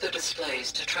repurposed the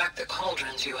displays to track the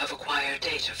cauldrons you have acquired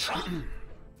data from.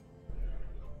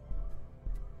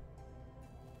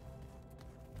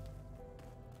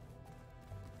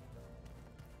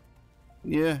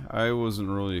 Yeah, I wasn't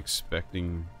really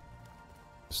expecting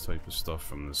this type of stuff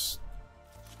from this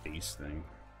base thing.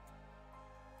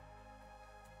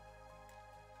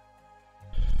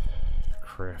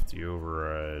 Crafty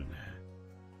override.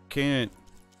 Can't.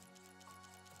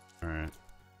 Alright.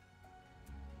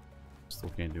 Still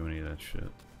can't do any of that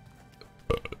shit.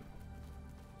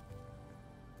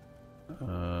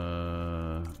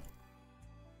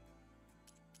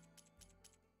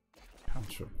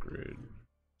 Pouch upgrade.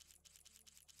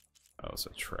 Oh, it's a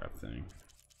trap thing.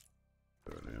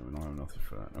 Oh, yeah, we don't have nothing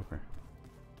for that. Okay.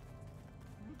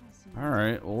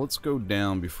 Alright, well, let's go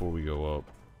down before we go up.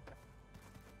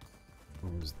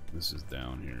 This is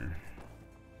down here.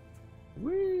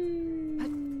 Whee!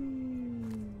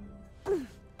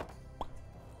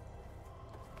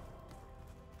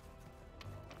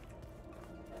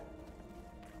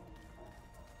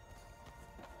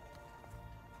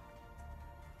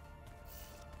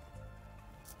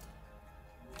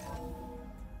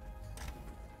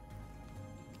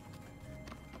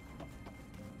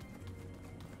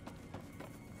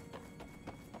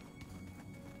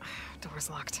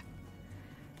 Door's locked.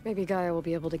 Maybe Gaia will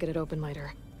be able to get it open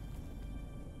later.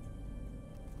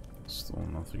 Still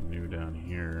nothing new down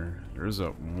here. There's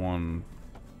that one.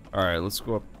 Alright, let's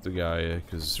go up to Gaia,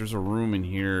 because there's a room in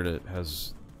here that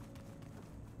has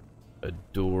a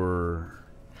door.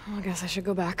 Well, I guess I should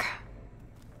go back.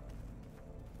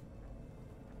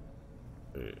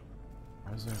 Wait,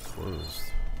 why is that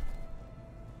closed?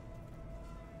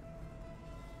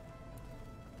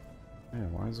 Yeah,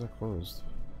 why is that closed?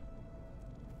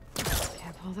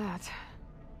 Can't pull that.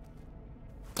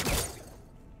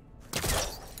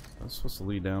 That's supposed to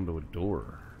lead down to a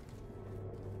door.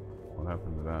 What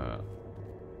happened to that?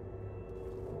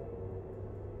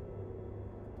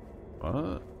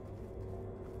 What?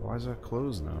 Why is that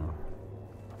closed now?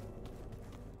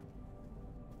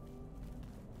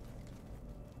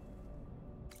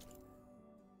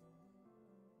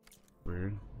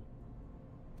 Weird.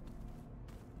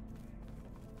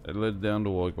 It led down to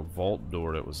like a vault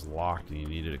door that was locked and you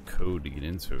needed a code to get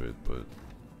into it, but...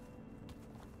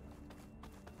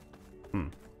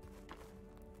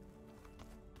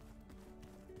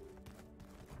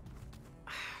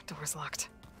 Door's locked.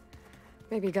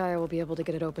 Maybe Gaia will be able to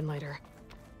get it open later.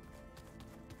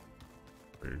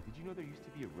 Weird. Did you know there used to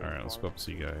be a Alright, let's go up and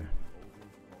see Gaia.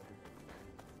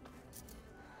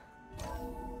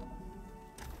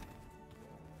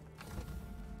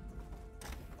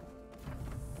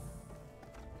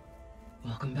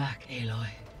 Welcome back, Aloy.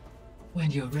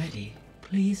 When you're ready,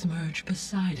 please merge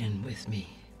Poseidon with me.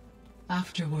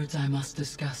 Afterwards, I must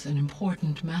discuss an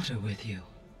important matter with you.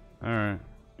 Alright,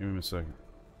 give me a second.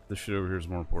 This shit over here is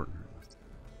more important.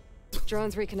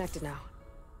 Drone's reconnected now.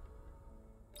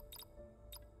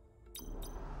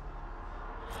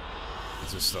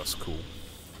 This stuff's cool.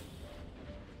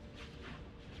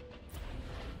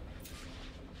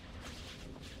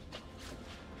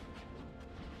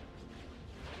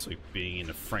 It's like being in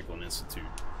the Franklin Institute.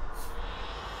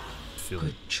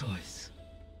 Good choice.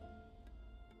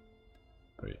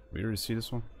 Wait, we already see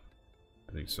this one?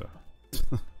 I think so.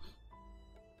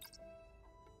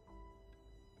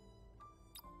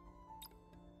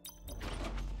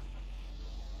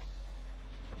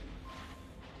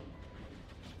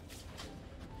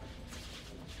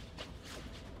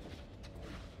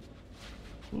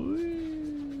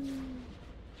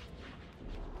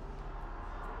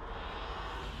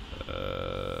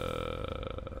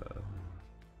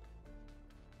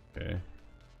 Okay.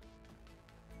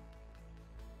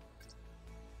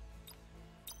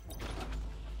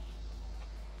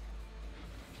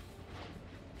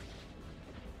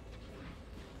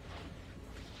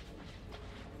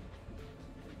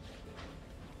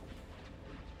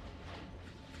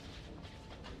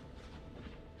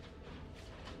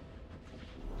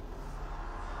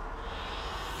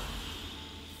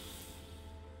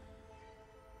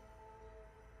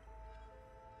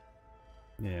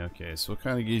 Yeah, okay, so it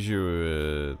kind of gives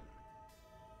you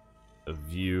a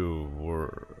view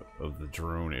of the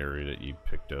drone area that you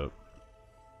picked up,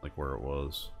 like where it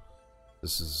was.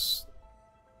 This is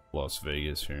Las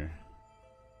Vegas here.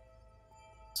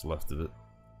 What's left of it.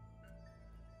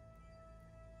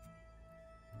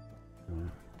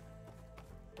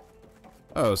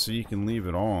 Oh, so you can leave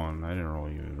it on. I didn't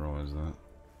really even realize that.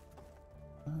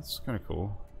 That's kind of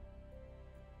cool.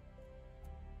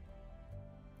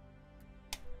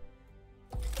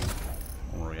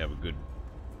 I don't really have a good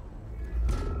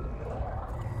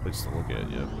place to look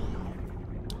at yet.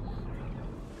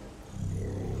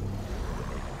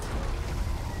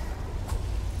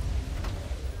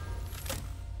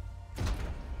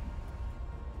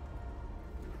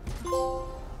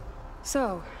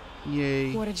 So,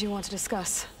 yay. What did you want to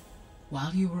discuss?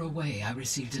 While you were away, I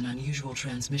received an unusual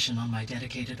transmission on my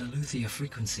dedicated Aletheia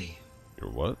frequency. Your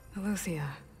what? Aletheia.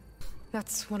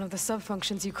 That's one of the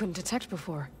sub-functions you couldn't detect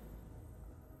before.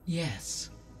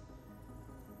 Yes.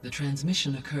 The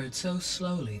transmission occurred so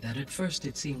slowly that at first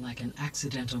it seemed like an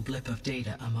accidental blip of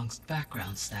data amongst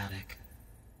background static.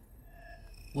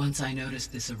 Once I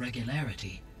noticed this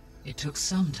irregularity, it took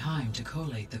some time to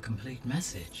collate the complete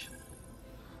message.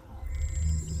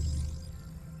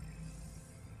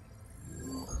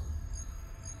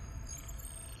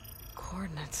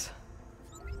 Coordinates.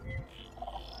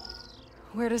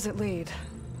 Where does it lead?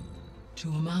 To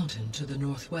a mountain to the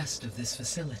northwest of this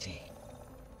facility.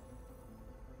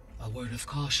 A word of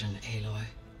caution, Aloy.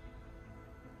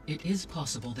 It is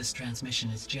possible this transmission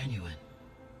is genuine.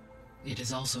 It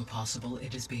is also possible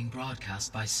it is being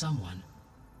broadcast by someone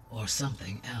or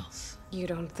something else. You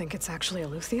don't think it's actually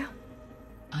Aletheia?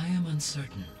 I am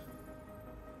uncertain.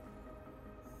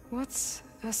 What's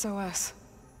SOS?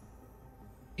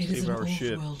 It is an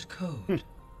shit. old-world code.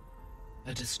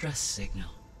 A distress signal.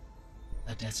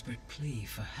 A desperate plea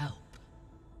for help.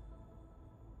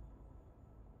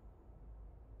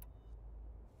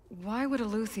 Why would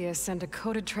Aletheia send a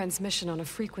coded transmission on a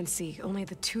frequency only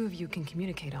the two of you can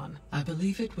communicate on? I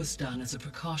believe it was done as a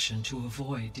precaution to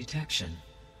avoid detection,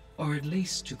 or at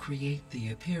least to create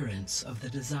the appearance of the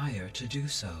desire to do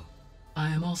so. I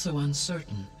am also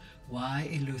uncertain why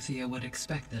Aletheia would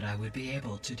expect that I would be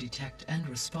able to detect and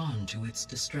respond to its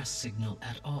distress signal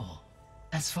at all.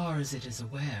 As far as it is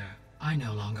aware, I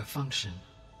no longer function.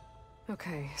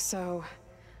 Okay, so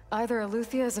either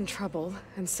Aletheia is in trouble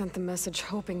and sent the message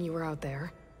hoping you were out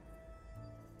there,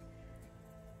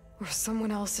 or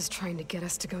someone else is trying to get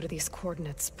us to go to these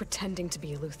coordinates, pretending to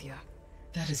be Aletheia.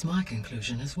 That is my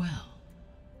conclusion as well.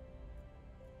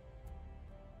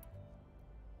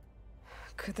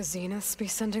 Could the Zeniths be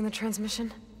sending the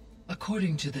transmission?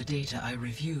 According to the data I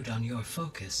reviewed on your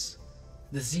focus,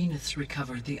 the Zeniths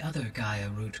recovered the other Gaia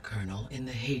root kernel in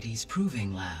the Hades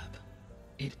Proving Lab.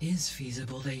 It is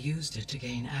feasible they used it to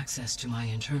gain access to my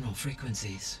internal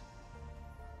frequencies.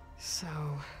 So,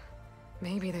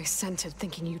 maybe they sent it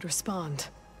thinking you'd respond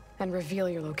and reveal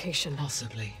your location.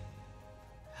 Possibly.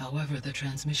 However, the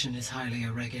transmission is highly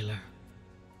irregular.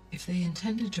 If they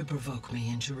intended to provoke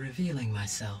me into revealing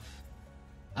myself,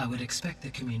 I would expect the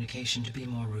communication to be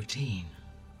more routine.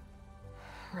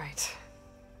 Right.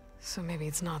 So maybe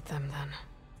it's not them then.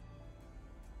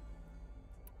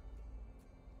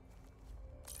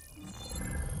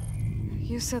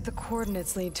 You said the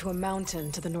coordinates lead to a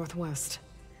mountain to the northwest.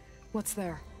 What's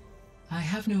there? I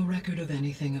have no record of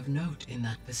anything of note in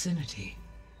that vicinity.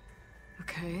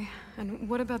 Okay, and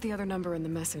what about the other number in the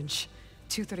message?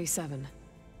 237.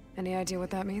 Any idea what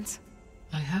that means?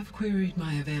 I have queried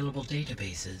my available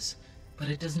databases, but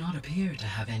it does not appear to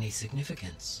have any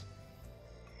significance.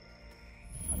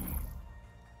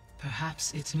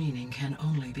 Perhaps its meaning can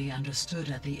only be understood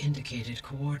at the indicated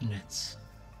coordinates.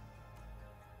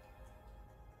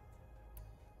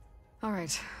 All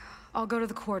right, I'll go to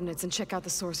the coordinates and check out the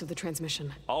source of the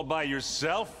transmission. All by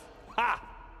yourself? Ha!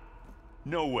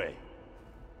 No way.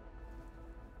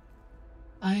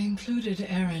 I included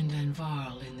Erend and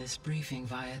Varl in this briefing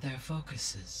via their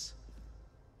focuses.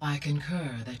 I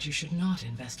concur that you should not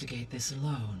investigate this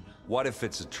alone. What if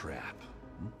it's a trap?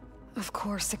 Of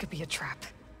course it could be a trap.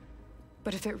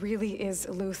 But if it really is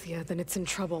Aletheia, then it's in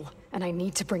trouble, and I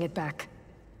need to bring it back.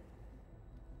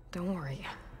 Don't worry.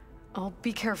 I'll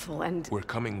be careful and... We're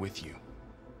coming with you.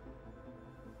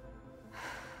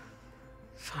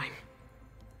 Fine.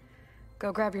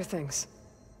 Go grab your things.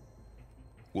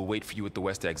 We'll wait for you at the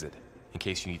west exit, in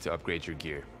case you need to upgrade your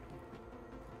gear.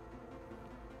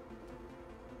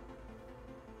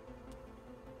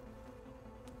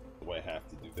 Do I have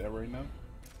to do that right now?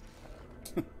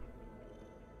 I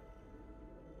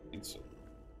think so.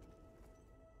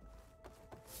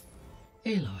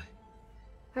 Aloy.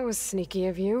 That was sneaky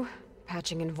of you,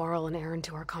 patching in Varl and Aaron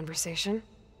to our conversation.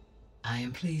 I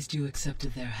am pleased you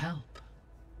accepted their help.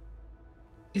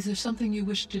 Is there something you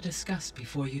wish to discuss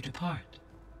before you depart?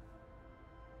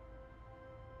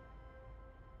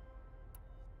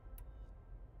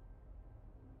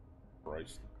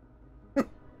 Christ. I'll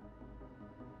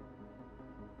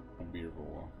be here for a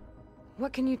while.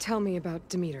 What can you tell me about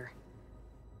Demeter?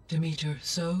 Demeter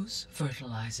sows,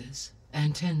 fertilizes,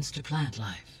 and tends to plant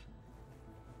life.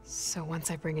 So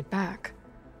once I bring it back,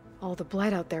 all the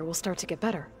blight out there will start to get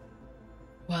better.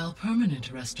 While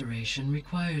permanent restoration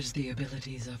requires the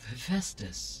abilities of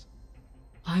Hephaestus,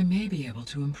 I may be able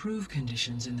to improve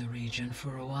conditions in the region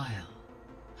for a while.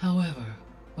 However,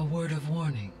 a word of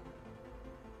warning.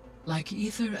 Like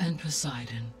Ether and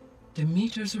Poseidon,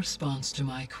 Demeter's response to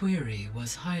my query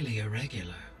was highly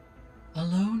irregular.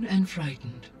 Alone and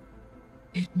frightened,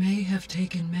 it may have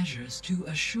taken measures to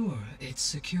assure its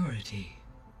security.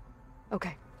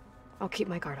 Okay, I'll keep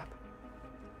my guard up.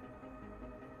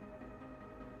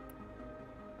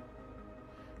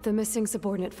 The missing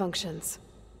subordinate functions.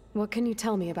 What can you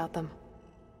tell me about them?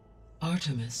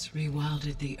 Artemis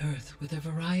rewilded the Earth with a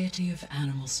variety of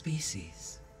animal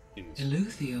species.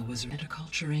 Eleuthia was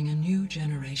culturing a new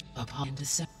generation upon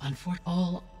descent.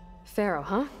 All Pharaoh,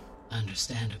 huh?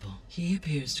 understandable. He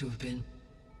appears to have been,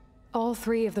 All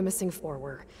 3 of the missing 4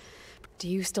 were. Do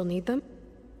you still need them?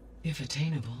 if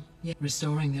attainable, yet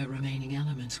restoring their remaining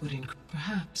elements would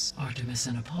perhaps Artemis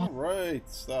and Apollo. Alright,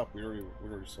 stop. We already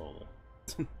saw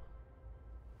that.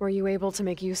 Were you able to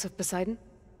make use of Poseidon?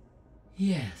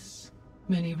 Yes.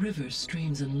 Many rivers,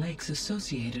 streams, and lakes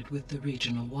associated with the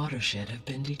regional watershed have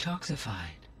been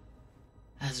detoxified.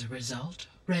 As a result,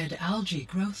 red algae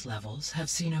growth levels have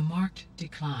seen a marked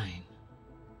decline.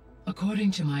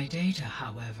 According to my data,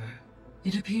 however,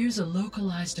 it appears a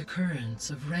localized occurrence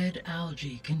of red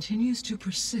algae continues to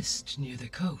persist near the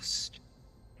coast.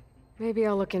 Maybe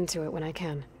I'll look into it when I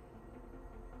can.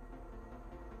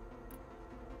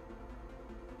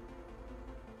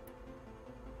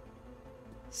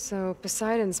 So,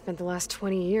 Poseidon spent the last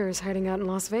 20 years hiding out in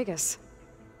Las Vegas.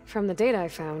 From the data I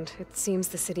found, it seems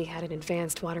the city had an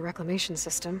advanced water reclamation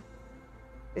system.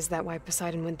 Is that why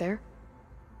Poseidon went there?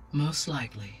 Most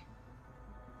likely.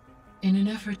 In an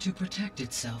effort to protect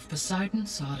itself, Poseidon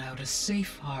sought out a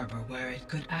safe harbor where it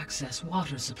could access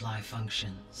water supply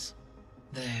functions.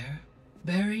 There,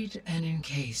 buried and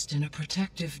encased in a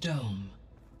protective dome,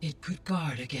 it could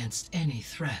guard against any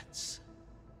threats.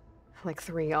 Like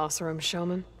 3 Oseram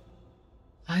showmen?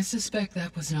 I suspect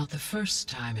that was not the first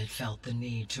time it felt the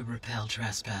need to repel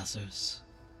trespassers.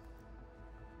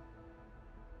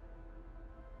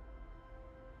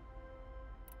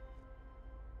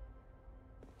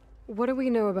 What do we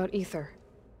know about Ether?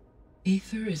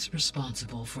 Ether is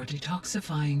responsible for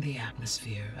detoxifying the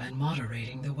atmosphere and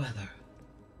moderating the weather.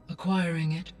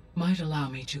 Acquiring it might allow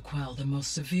me to quell the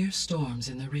most severe storms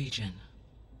in the region.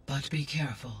 But be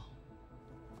careful.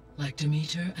 Like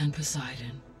Demeter and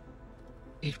Poseidon,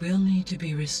 it will need to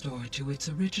be restored to its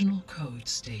original code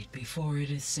state before it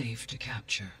is safe to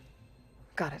capture.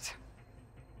 Got it.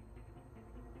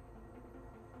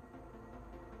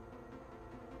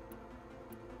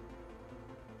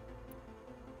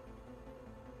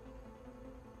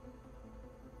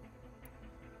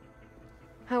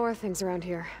 How are things around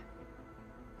here?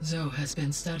 Zoe has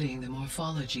been studying the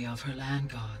morphology of her land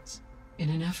gods in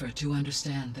an effort to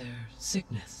understand their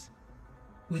sickness.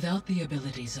 Without the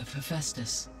abilities of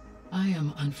Hephaestus, I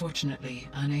am unfortunately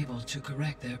unable to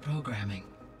correct their programming.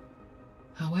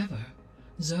 However,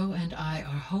 Zoe and I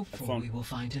are hopeful we will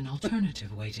find an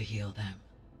alternative way to heal them.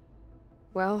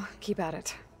 Well, keep at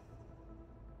it.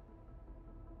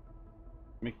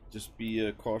 Just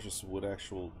be cautious of what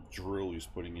actual drill he's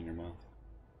putting in your mouth.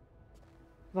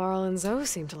 Varl and Zoe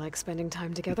seem to like spending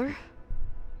time together.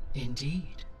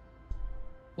 Indeed.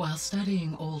 While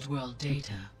studying Old World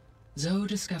data, Zoe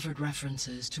discovered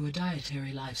references to a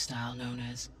dietary lifestyle known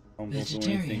as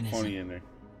vegetarianism.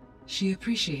 She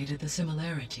appreciated the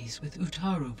similarities with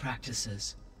Utaru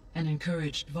practices and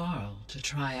encouraged Varl to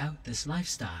try out this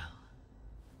lifestyle.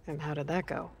 And how did that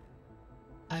go?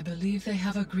 I believe they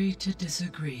have agreed to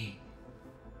disagree.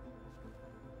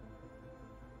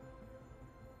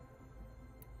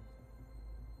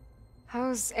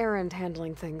 How's Aaron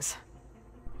handling things?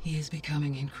 He is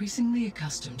becoming increasingly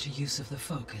accustomed to use of the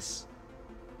focus.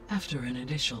 After an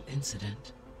initial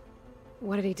incident.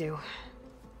 What did he do?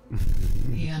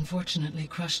 He unfortunately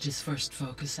crushed his first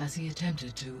focus as he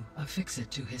attempted to affix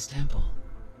it to his temple.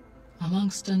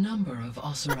 Amongst a number of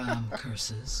Oseram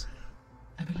curses,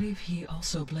 I believe he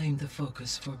also blamed the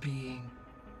focus for being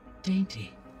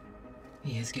dainty.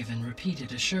 He has given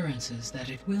repeated assurances that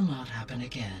it will not happen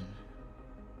again.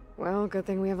 Well, good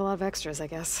thing we have a lot of extras, I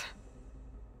guess.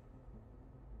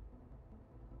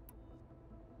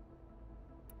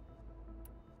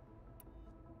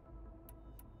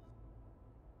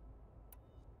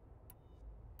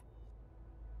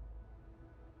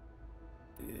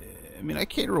 I mean, I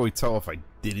can't really tell if I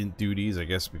didn't do these, I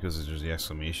guess, because there's the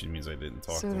exclamation means I didn't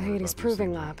talk to So her the Hades about these Proving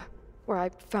things. Lab, where I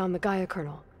found the Gaia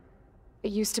kernel.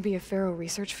 It used to be a Pharaoh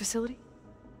research facility?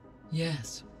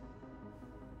 Yes.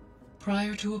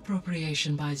 Prior to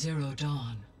appropriation by Zero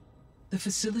Dawn, the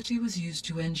facility was used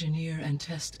to engineer and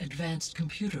test advanced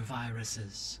computer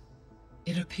viruses.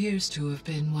 It appears to have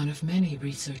been one of many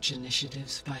research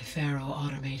initiatives by Pharaoh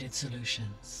Automated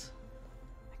Solutions.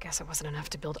 I guess it wasn't enough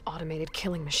to build automated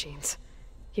killing machines.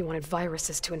 He wanted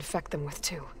viruses to infect them with,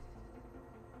 too.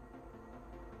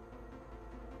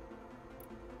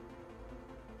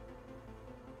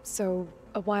 So,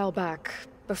 a while back,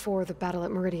 before the battle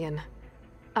at Meridian,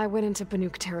 I went into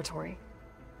Banuk territory.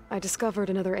 I discovered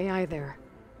another AI there,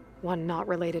 one not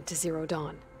related to Zero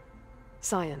Dawn.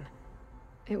 Cyan.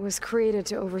 It was created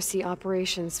to oversee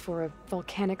operations for a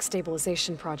volcanic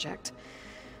stabilization project,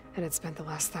 and it spent the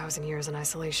last 1,000 years in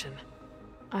isolation.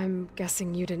 I'm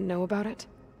guessing you didn't know about it?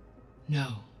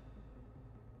 No.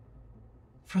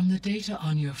 From the data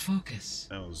on your focus,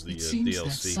 That was the it seems that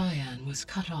DLC. Cyan was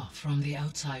cut off from the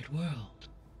outside world.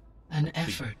 An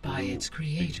effort by its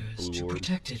creators blue to orb.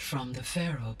 protect it from the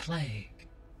Pharaoh plague.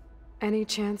 Any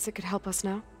chance it could help us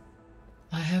now?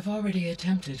 I have already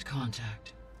attempted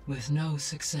contact, with no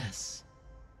success.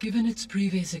 Given its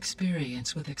previous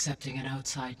experience with accepting an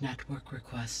outside network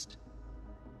request,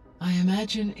 I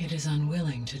imagine it is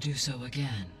unwilling to do so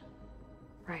again.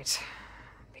 Right.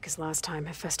 Because last time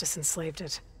Hephaestus enslaved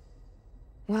it.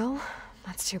 Well,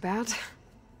 that's too bad.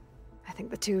 I think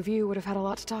the two of you would have had a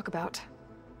lot to talk about.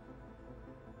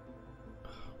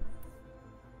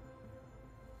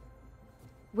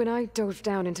 When I dove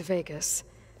down into Vegas,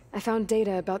 I found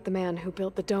data about the man who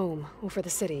built the dome over the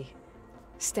city.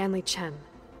 Stanley Chen.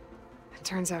 It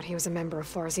turns out he was a member of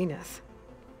Far Zenith.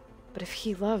 But if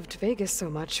he loved Vegas so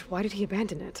much, why did he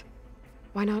abandon it?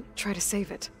 Why not try to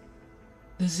save it?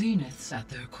 The Zeniths, at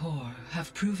their core,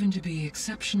 have proven to be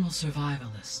exceptional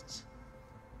survivalists.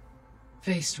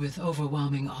 Faced with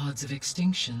overwhelming odds of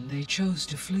extinction, they chose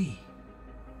to flee.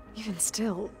 Even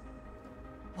still,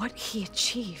 what he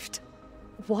achieved.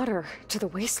 Water to the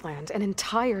wasteland, an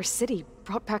entire city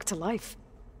brought back to life.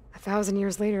 1,000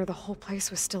 years later, the whole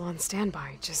place was still on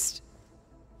standby, just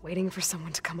waiting for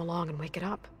someone to come along and wake it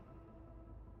up.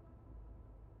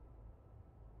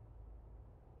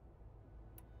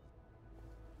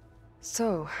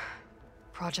 So,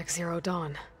 Project Zero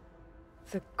Dawn.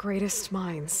 The greatest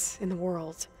minds in the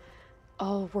world,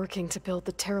 all working to build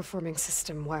the terraforming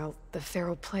system while the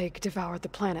Pharaoh plague devoured the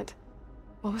planet.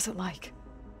 What was it like?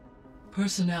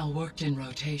 Personnel worked in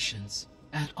rotations,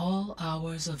 at all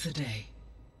hours of the day.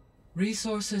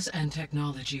 Resources and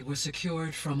technology were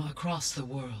secured from across the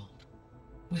world.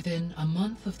 Within a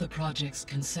month of the project's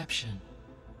conception,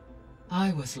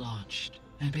 I was launched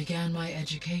and began my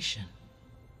education.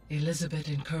 Elizabeth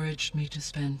encouraged me to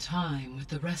spend time with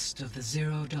the rest of the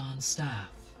Zero Dawn staff.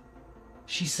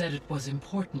 She said it was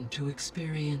important to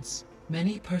experience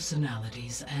many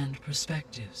personalities and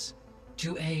perspectives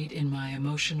to aid in my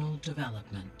emotional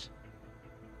development.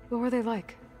 What were they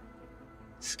like?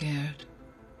 Scared,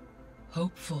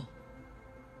 hopeful,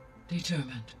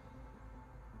 determined.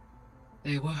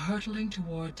 They were hurtling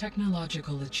toward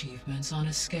technological achievements on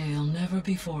a scale never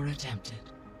before attempted.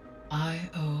 I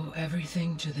owe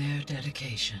everything to their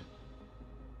dedication.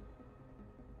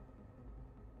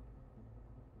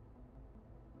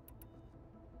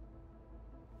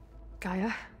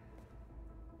 Gaia?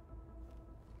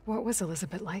 What was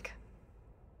Elizabeth like?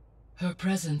 Her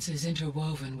presence is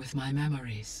interwoven with my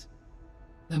memories.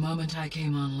 The moment I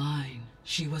came online,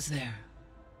 she was there.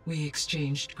 We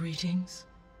exchanged greetings,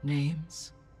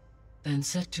 names, then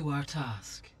set to our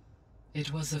task.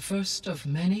 It was the first of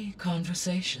many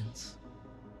conversations.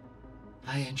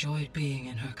 I enjoyed being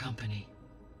in her company,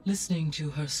 listening to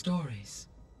her stories.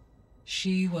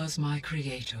 She was my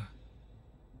creator,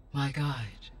 my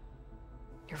guide.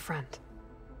 Your friend.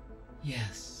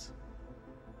 Yes.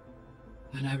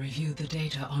 When I reviewed the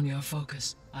data on your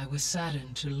focus, I was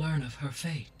saddened to learn of her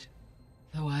fate.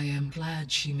 Though I am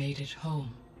glad she made it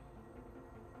home.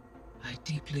 I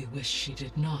deeply wish she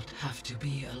did not have to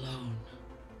be alone.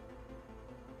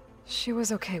 She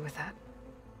was okay with that.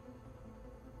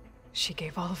 She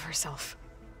gave all of herself.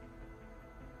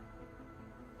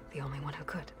 The only one who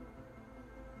could.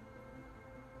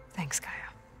 Thanks, Gaia.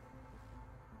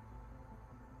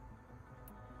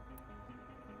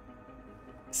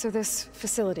 So this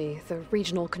facility, the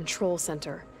Regional Control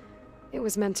Center, it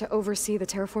was meant to oversee the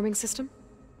terraforming system?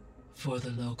 For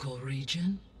the local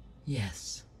region,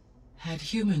 yes. Had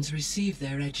humans received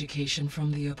their education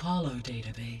from the Apollo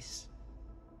database,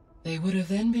 they would have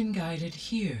then been guided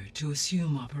here to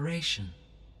assume operation.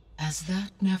 As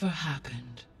that never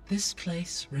happened, this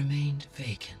place remained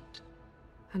vacant.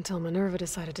 Until Minerva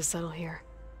decided to settle here.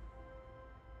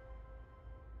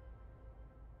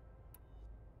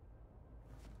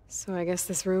 So I guess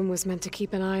this room was meant to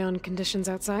keep an eye on conditions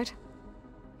outside?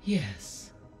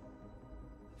 Yes.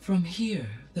 From here,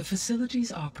 the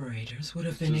facility's operators would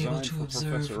have been able Designed to for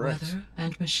observe Professor X. weather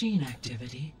and machine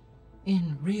activity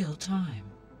in real time.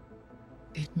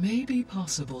 It may be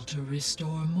possible to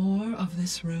restore more of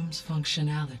this room's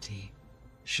functionality,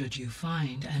 should you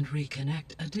find and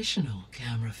reconnect additional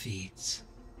camera feeds.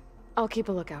 I'll keep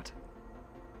a lookout.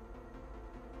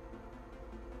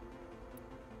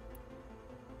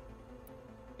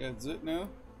 That's it now?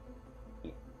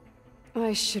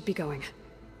 I should be going.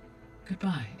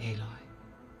 Goodbye, Aloy.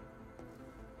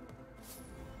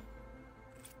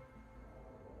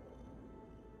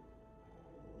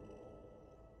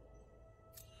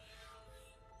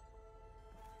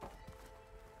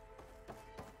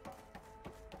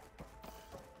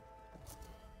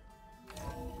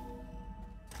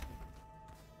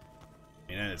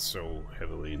 Man, it's so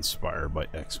heavily inspired by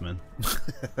X-Men.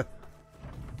 Aloy,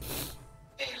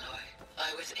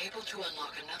 I was able to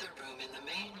unlock another room in the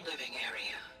main living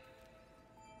area.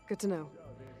 Good to know.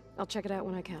 I'll check it out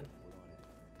when I can.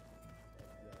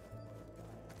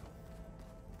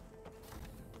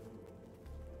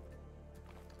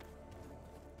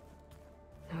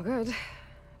 No good.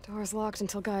 Door's locked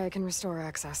until Gaia can restore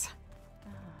access.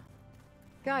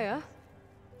 Gaia?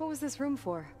 What was this room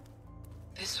for?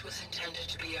 This was intended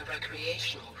to be a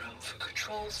recreational room for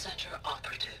Control Center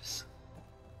operatives.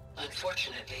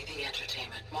 Unfortunately, the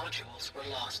entertainment modules were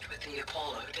lost with the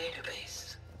Apollo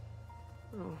database.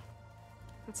 Oh,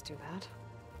 that's too bad.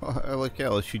 Well, I like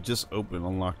how she just opened,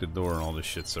 unlocked the door, and all this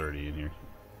shit's already in here.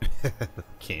 The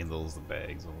candles, the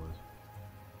bags, all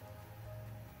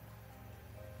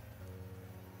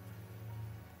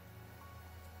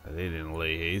this. They didn't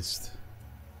lay haste.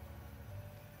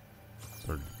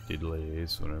 Or did lay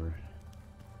haste, whatever.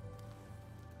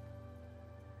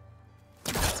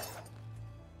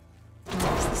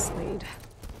 Where's the Slade?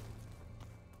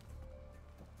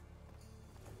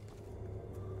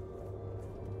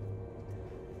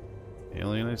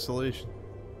 Alien isolation.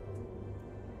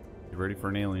 You ready for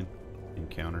an alien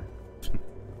encounter?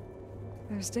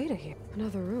 There's data here.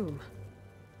 Another room.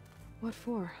 What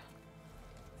for?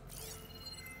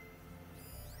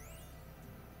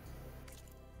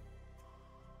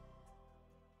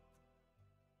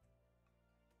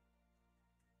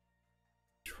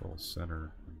 Control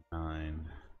Center 9.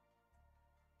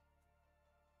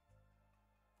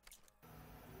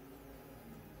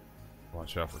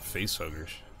 Watch out for face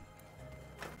huggers.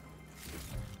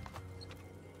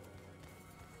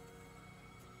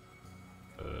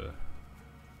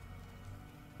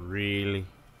 Really?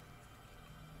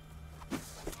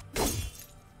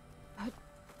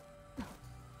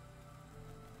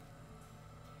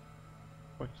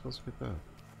 Why let's get that?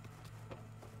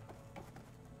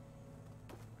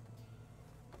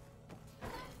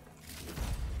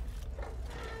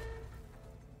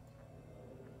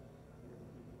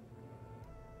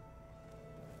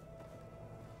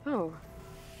 Oh,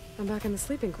 I'm back in the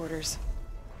sleeping quarters.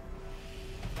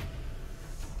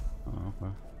 Oh,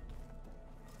 okay.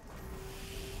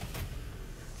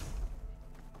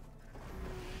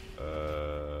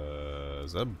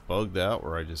 Is that bugged out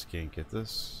where I just can't get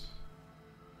this?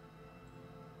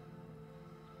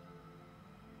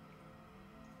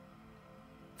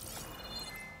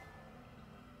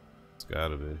 It's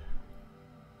gotta be.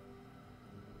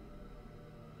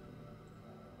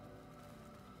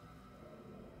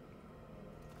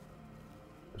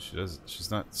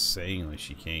 She's not saying like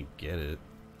she can't get it.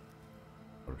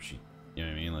 Or she, you know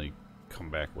what I mean? Like, come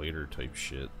back later type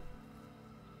shit.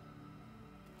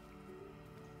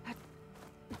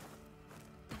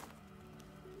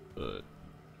 But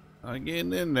I'm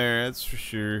getting in there, that's for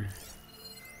sure.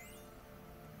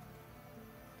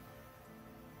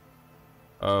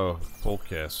 Oh,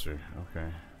 Poltcaster, okay.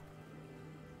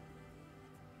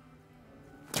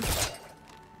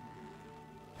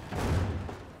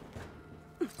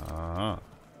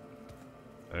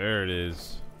 There it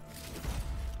is.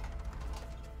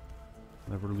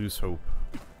 Never lose hope.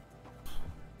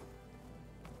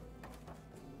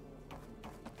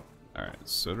 Alright,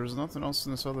 so there's nothing else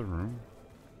in this other room.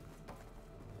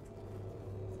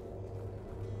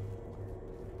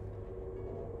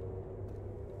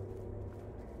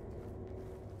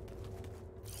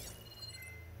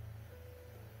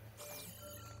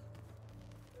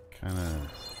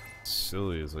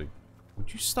 silly is like,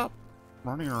 would you stop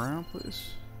running around, please?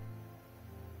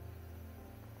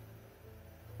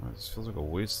 Oh, this feels like a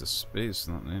waste of space,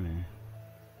 nothing in here.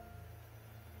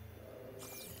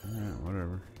 Alright,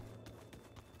 whatever.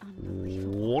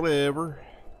 Whatever.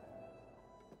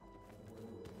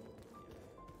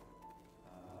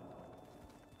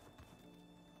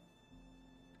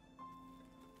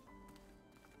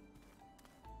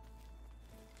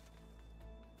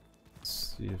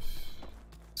 Let's see if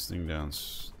this thing down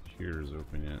here is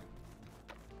open yet.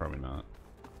 Probably not.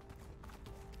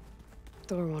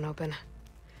 Door won't open.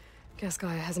 Guess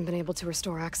Gaia hasn't been able to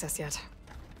restore access yet.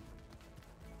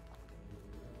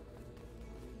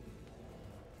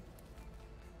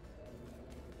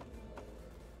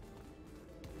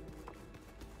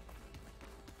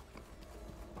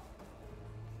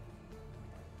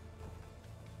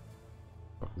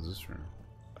 What is this room?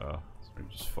 Oh, so we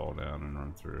just fall down and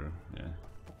run through. Yeah.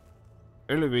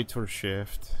 Elevator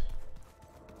shaft.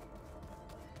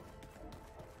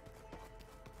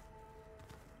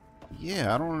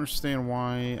 Yeah, I don't understand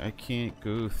why I can't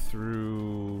go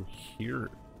through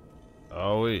here.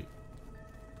 Oh, wait.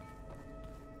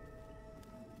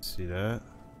 See that?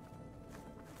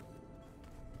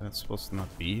 That's supposed to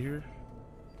not be here?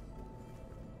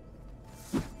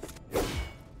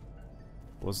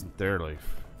 Wasn't there like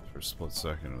for a split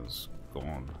second, it was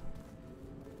gone.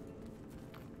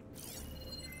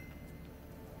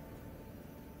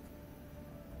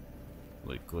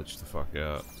 Like glitched the fuck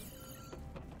out.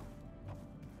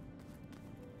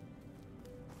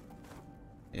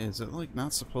 Yeah, is it like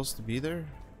not supposed to be there?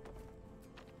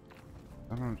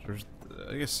 I don't know. There's,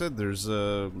 like I said, there's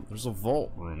a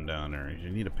vault room down there. You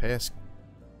need a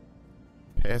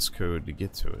passcode to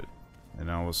get to it, and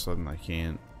all of a sudden I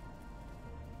can't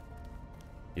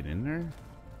get in there.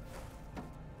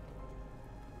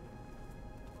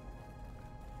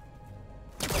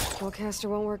 Spellcaster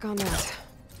won't work on that.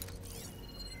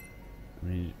 I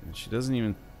mean, she doesn't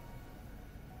even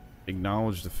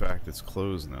acknowledge the fact it's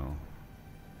closed now.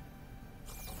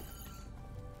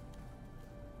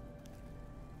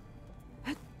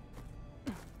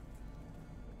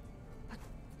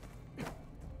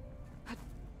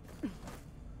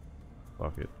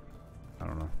 Fuck it. I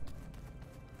don't know.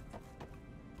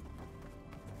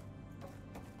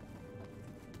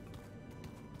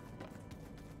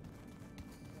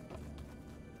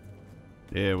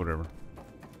 Yeah, whatever.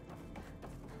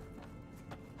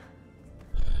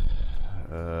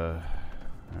 Alright.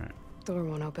 Door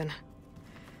won't open.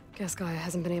 Guess Gaia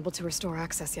hasn't been able to restore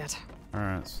access yet.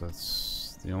 Alright, so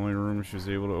that's the only room she was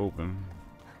able to open.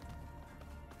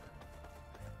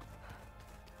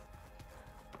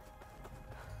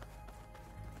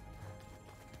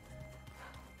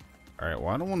 Alright,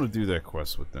 well I don't want to do that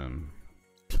quest with them.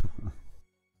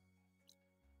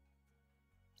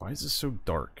 Why is this so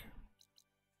dark?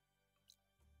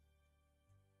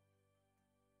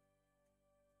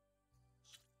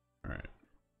 Alright.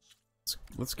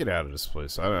 Let's get out of this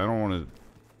place. I don't want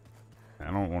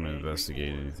to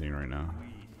investigate anything right now.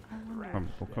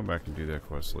 We'll come back and do that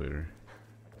quest later.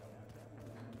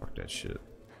 Fuck that shit.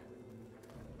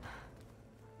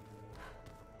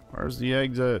 Where's the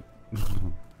eggs at?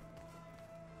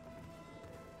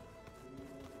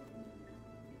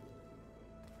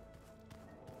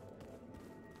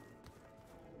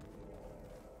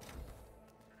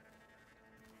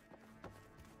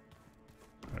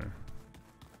 There.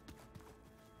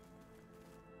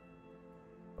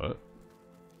 What?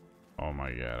 Oh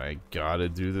my god, I gotta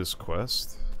do this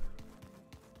quest?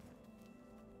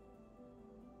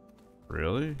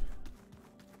 Really?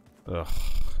 Ugh.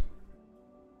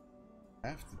 I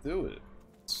have to do it.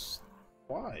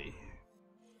 Why?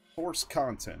 Forced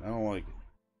content. I don't like it.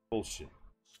 Bullshit.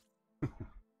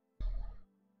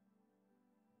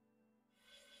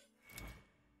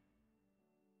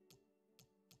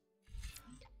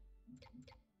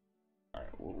 Alright,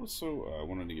 what was so... I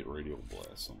wanted to get Radio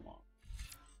Blast unlocked.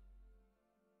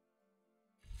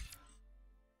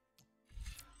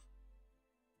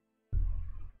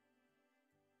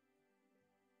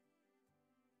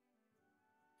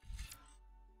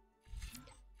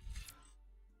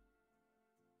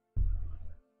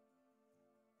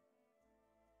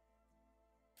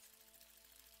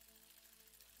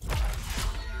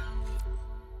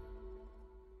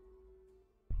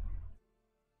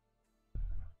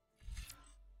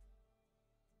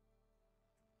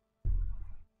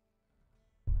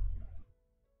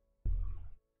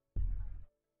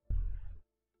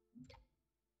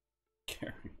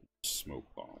 Carry smoke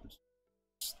bombs.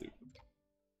 Stupid.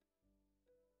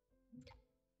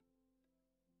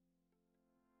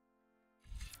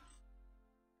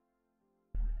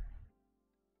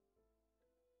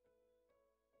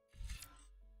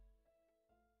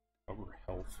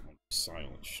 health on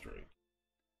silent strike.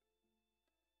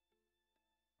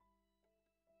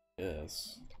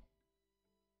 Yes.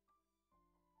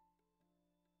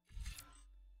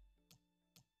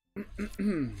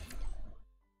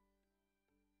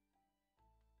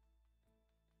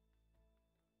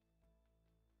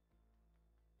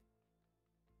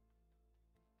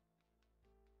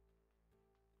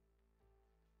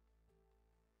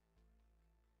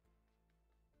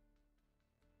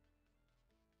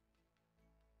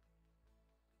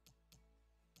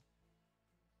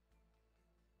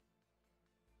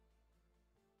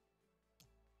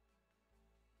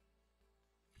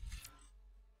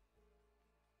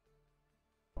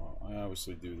 I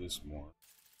obviously do this more.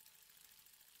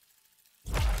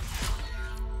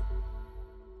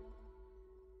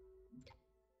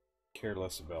 Care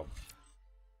less about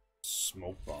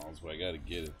smoke bombs, but I gotta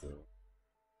get it though.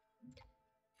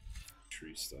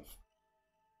 Tree stuff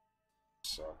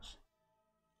sucks.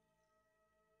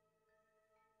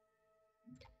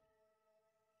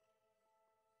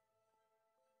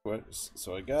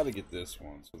 So I gotta get this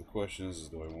one. So the question is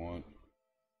do I want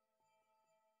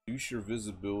reduce your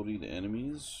visibility to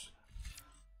enemies?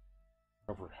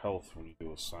 Cover health when you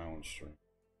do a silent strike.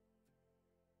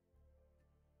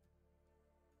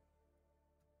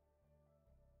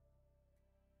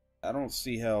 I don't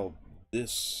see how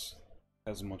this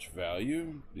has much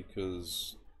value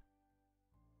because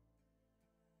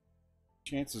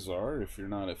chances are if you're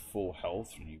not at full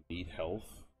health or you need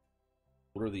health,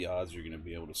 what are the odds you're going to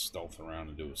be able to stealth around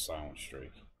and do a silent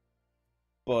strike?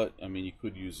 But, I mean, you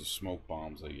could use the smoke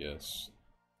bombs, I guess.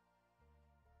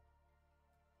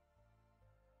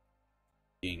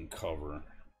 Gain cover.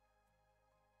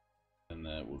 And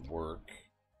that would work.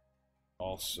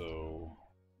 Also...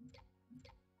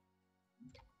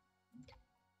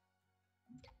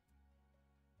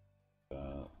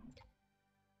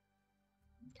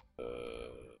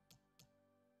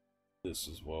 this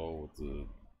as well with the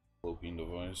cloaking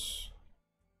device.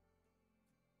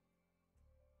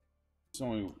 It's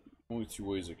only two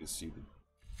ways I can see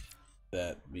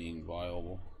that being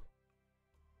viable.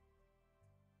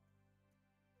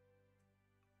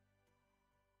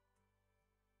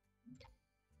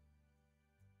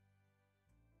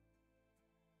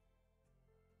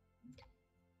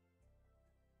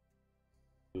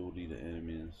 Ability to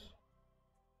enemies.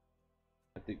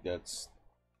 I think that's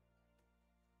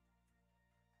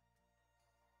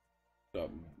got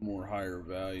more higher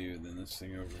value than this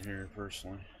thing over here,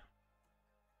 personally.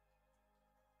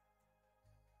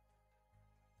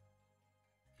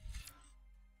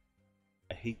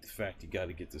 I hate the fact you got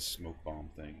to get this smoke bomb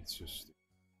thing. It's just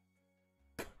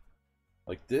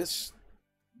like this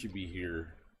should be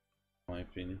here, in my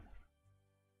opinion.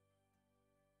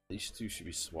 These two should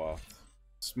be swapped.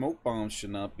 Smoke bombs should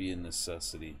not be a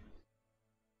necessity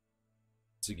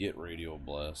to get radio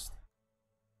blast.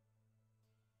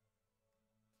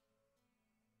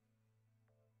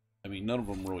 I mean, none of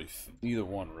them really, neither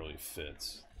one really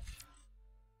fits.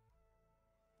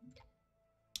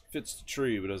 Fits the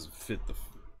tree, but doesn't fit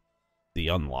the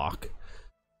unlock.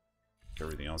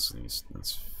 Everything else in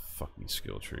this fucking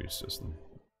skill tree system.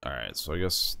 All right, so I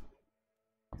guess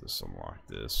I'll just unlock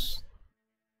this.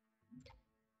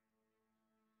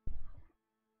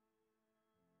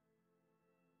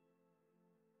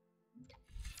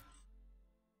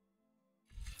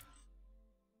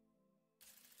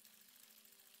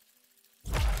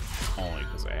 Only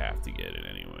because I have to get it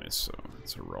anyway, so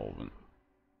it's irrelevant.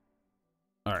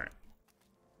 Alright.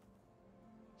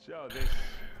 So this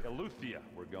Eleuthia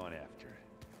we're going after.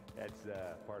 That's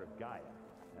part of Gaia.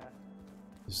 Huh?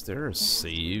 Is there a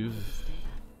save?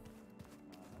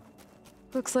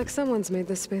 Looks like someone's made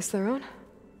this space their own.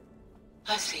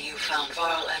 I see you found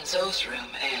Varl and Zoe's room,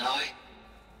 Aloy.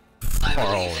 I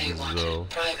believe they wanted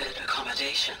private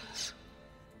accommodations.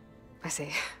 I see.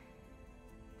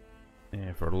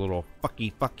 Yeah, for a little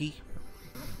fucky.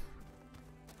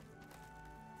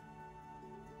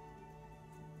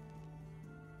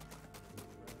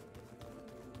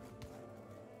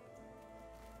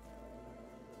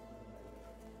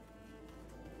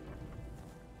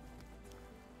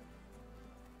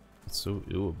 What's so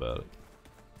ill about it?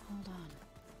 Hold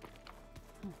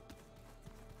on.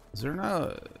 Is there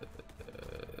not?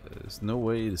 There's no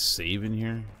way to save in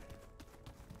here.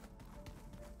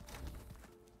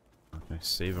 Can I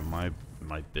save in my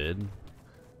bed?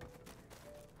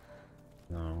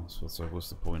 No, so it's like, what's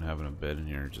the point of having a bed in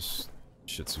here? Just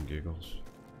shits and giggles.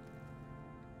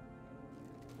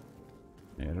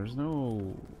 Yeah, there's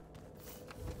nowhere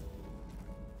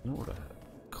to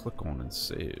click on and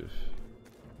save.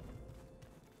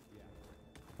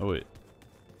 Oh wait.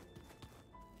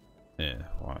 Yeah.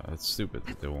 wow, that's stupid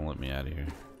that they won't let me out of here.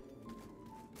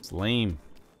 It's lame.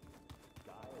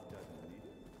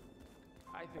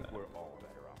 I think we're all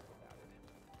better off without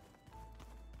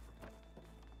it.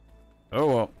 Oh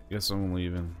well, guess I'm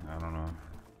leaving. I don't know.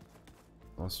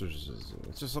 Unless there's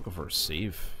just looking for a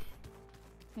safe.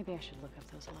 Maybe I should look up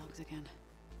those logs again.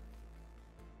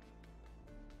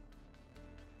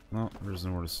 No, there's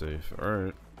nowhere to save.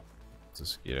 Alright. Let's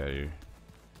just get out of here.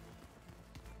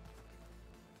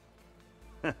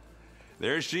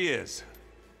 There she is.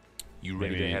 You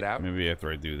ready to head out? Maybe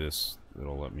after I do this,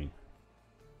 it'll let me.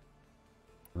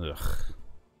 Ugh.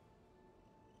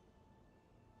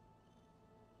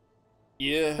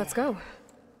 Yeah. Let's go.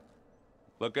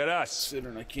 Look at us.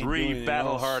 Three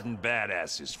battle-hardened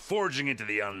badasses forging into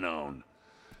the unknown.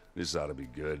 This ought to be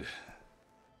good.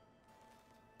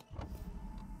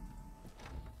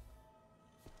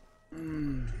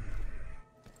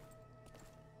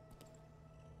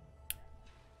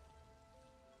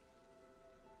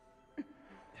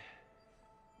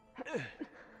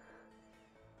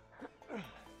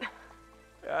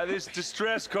 This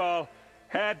distress call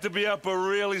had to be up a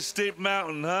really steep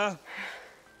mountain, huh?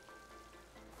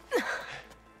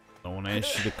 No one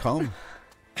asked you to come,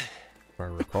 if I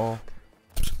recall.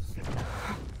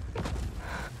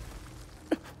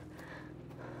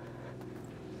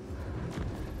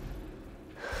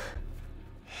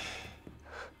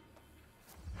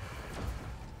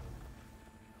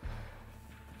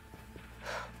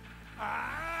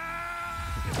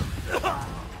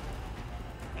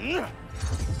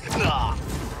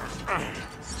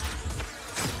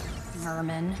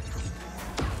 Vermin.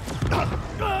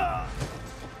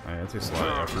 It takes a lot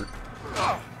of effort.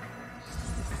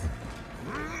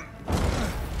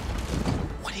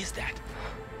 What is that?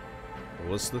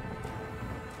 Ballista?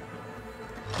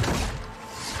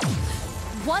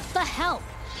 What the hell?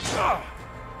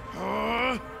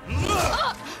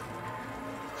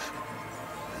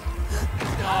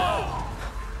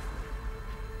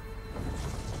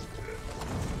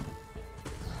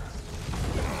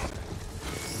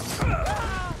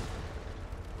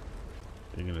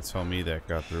 You're gonna tell me that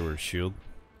got through her shield?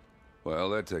 Well,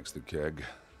 that takes the keg.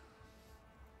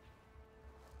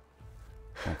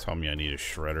 Don't tell me I need a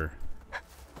shredder.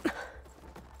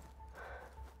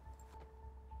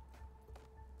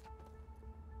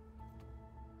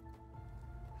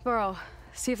 Varl,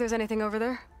 see if there's anything over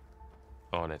there.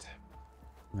 On it.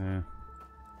 Yeah.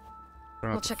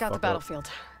 We'll check out the battlefield.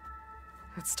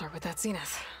 Let's start with that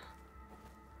zenith.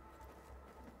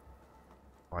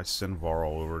 I send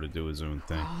Varl over to do his own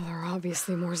thing. Oh, there are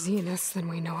obviously more zeniths than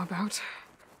we know about.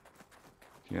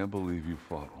 Can't believe you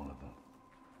fought one of them.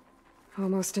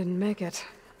 Almost didn't make it.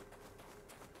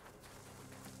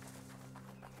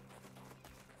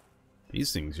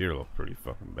 These things here look pretty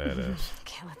fucking badass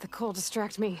Can't let the cold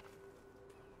distract me.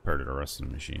 compared to the rest of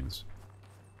the machines.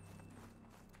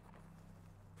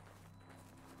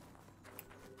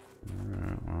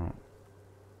 Alright, well.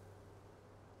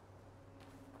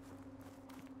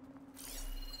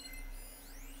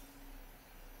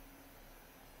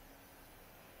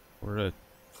 Where'd that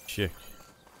chick?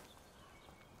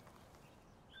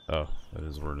 Oh, that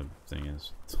is where the thing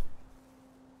is.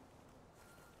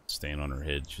 Staying on her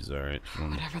head, she's alright.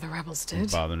 Whatever the rebels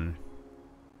did, Bothering her.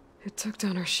 it took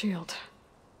down her shield.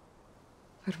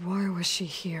 But why was she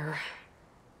here?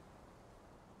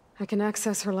 I can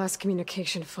access her last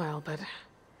communication file, but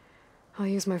I'll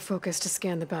use my focus to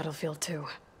scan the battlefield too.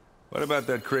 What about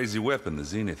that crazy weapon the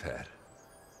Zenith had?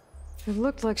 It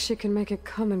looked like she can make it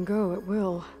come and go at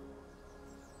will.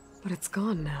 But it's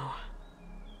gone now.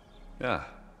 Yeah.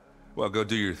 Well, go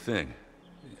do your thing.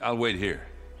 I'll wait here.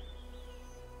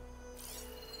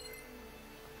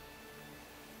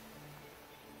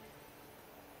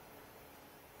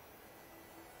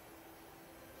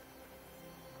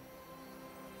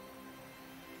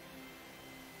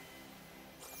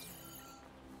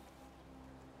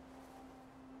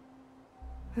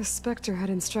 The Spectre had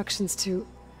instructions to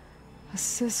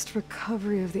assist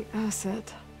recovery of the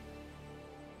asset.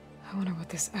 I wonder what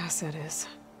this asset is.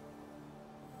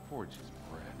 Forge's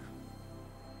bread.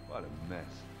 What a mess.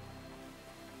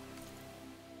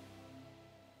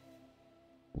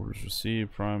 Orders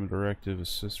received. Prime directive.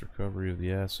 Assist recovery of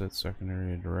the asset.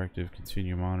 Secondary directive.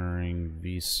 Continue monitoring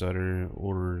V. Sutter.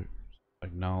 Order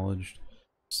acknowledged.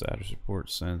 Status report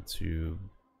sent to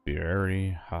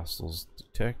Biarri. Hostiles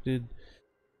detected.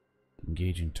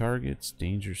 Engaging targets.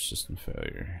 Danger system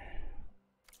failure.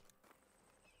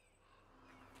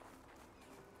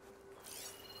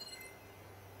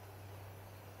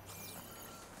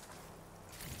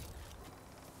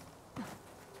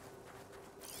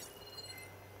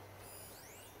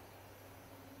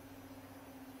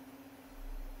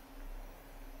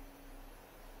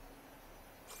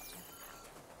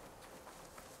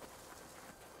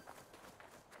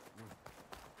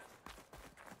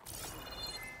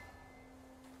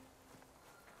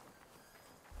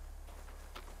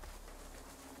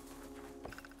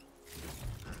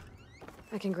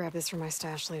 I can grab this from my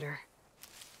stash later.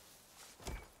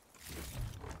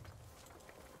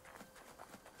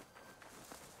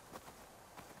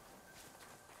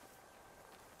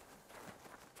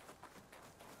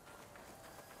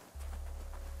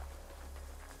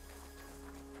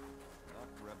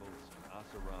 Rebels,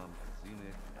 Asaram,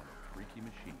 Zenith, and a freaky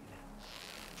machine.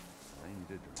 I need a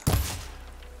drink.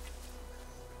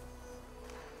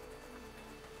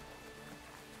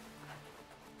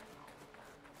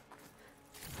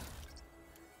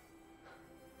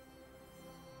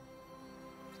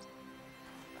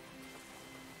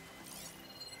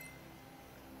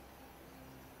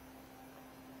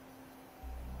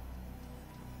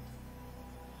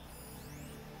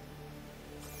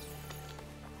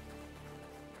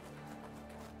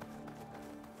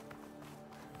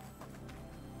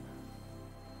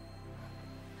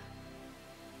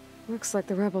 Looks like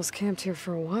the rebels camped here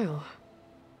for a while.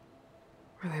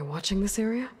 Are they watching this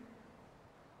area?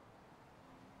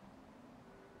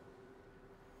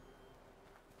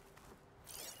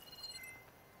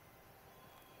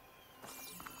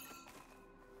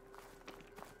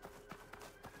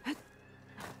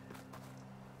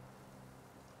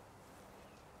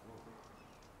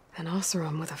 An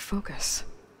Oseram with a focus.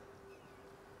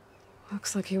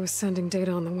 Looks like he was sending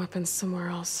data on the weapons somewhere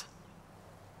else.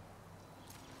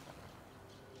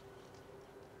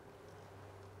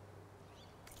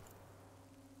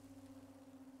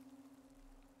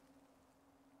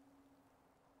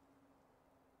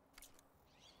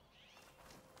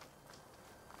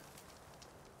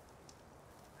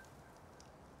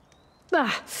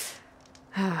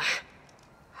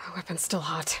 Weapon's still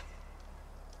hot.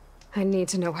 I need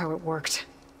to know how it worked.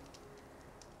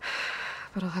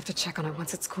 But I'll have to check on it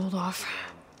once it's cooled off.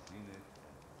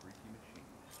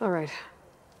 Alright.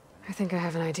 I think I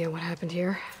have an idea what happened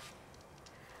here.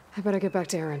 I better get back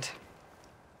to Erend.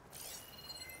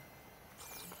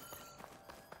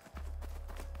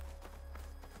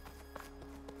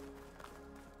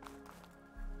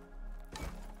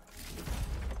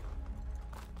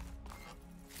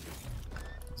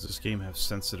 Does this game have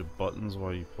sensitive buttons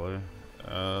while you play?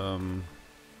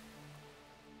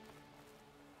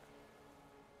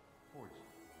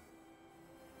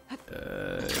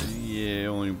 Yeah,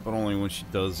 only when she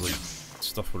does like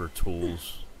stuff with her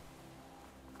tools.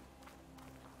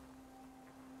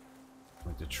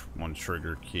 Like the one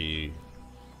trigger key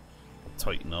will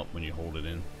tighten up when you hold it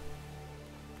in,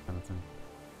 kind of thing.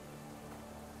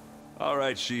 All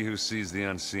right, she who sees the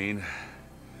unseen.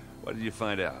 What did you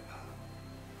find out?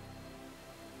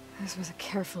 This was a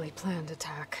carefully planned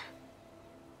attack.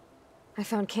 I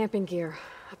found camping gear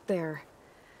up there.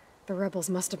 The rebels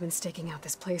must have been staking out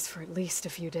this place for at least a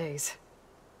few days.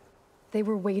 They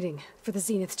were waiting for the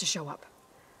Zeniths to show up.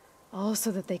 All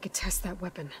so that they could test that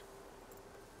weapon.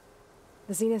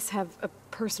 The Zeniths have a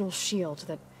personal shield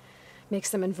that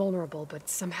makes them invulnerable, but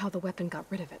somehow the weapon got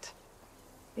rid of it.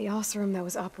 The Oseram that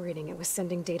was operating it was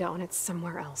sending data on it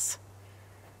somewhere else.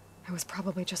 It was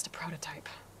probably just a prototype.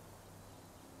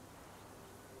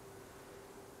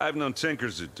 I've known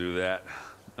tinkers that do that.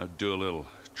 I'd do a little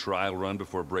trial run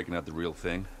before breaking out the real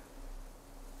thing.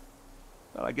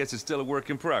 Well, I guess it's still a work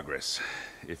in progress,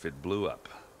 if it blew up.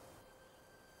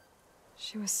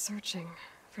 She was searching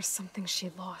for something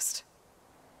she lost.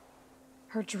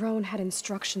 Her drone had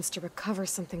instructions to recover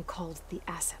something called the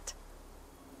asset.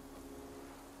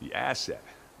 The asset?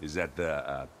 Is that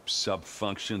the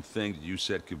sub-function thing that you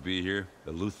said could be here?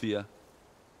 Eleuthia?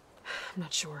 I'm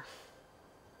not sure.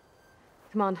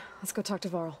 Come on, let's go talk to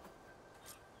Varl.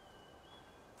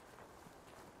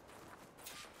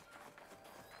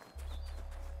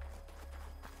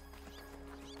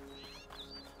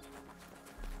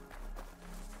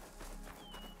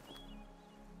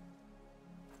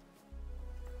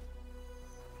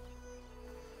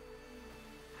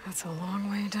 That's a long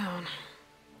way down.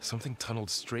 Something tunneled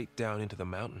straight down into the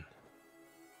mountain.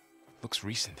 Looks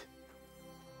recent.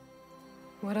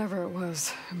 Whatever it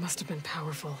was, it must have been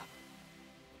powerful.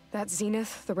 That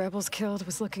Zenith the rebels killed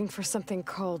was looking for something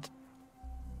called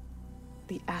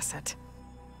the asset.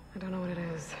 I don't know what it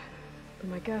is, but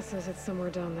my guess is it's somewhere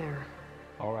down there.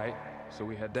 All right, so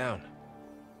we head down.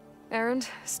 Erend,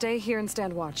 stay here and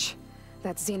stand watch.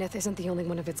 That Zenith isn't the only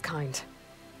one of its kind.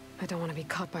 I don't want to be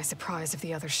caught by surprise if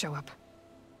the others show up.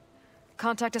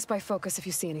 Contact us by focus if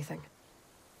you see anything.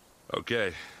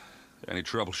 Okay. Any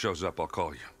trouble shows up, I'll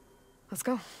call you. Let's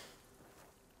go.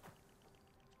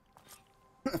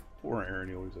 Poor Aaron,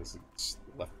 he always has to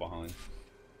left behind.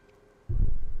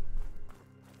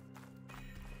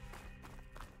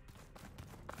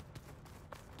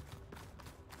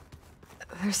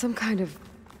 There's some kind of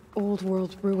old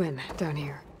world ruin down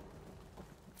here.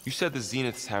 You said the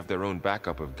Zeniths have their own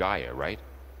backup of Gaia, right?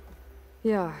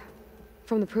 Yeah,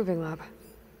 from the Proving Lab.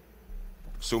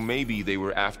 So maybe they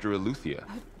were after Eleuthia.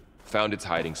 Found its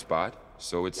hiding spot,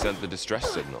 so it sent the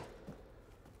distress signal.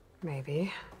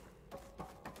 Maybe.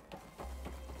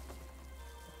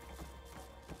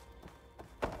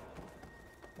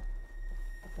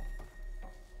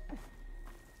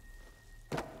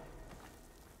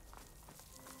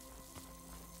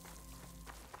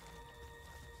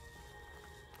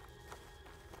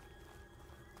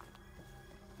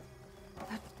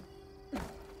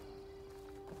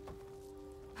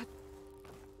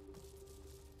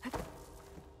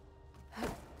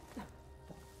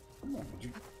 Come on, would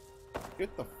you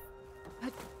get the...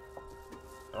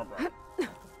 Alright.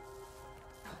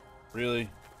 Really?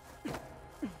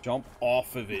 Jump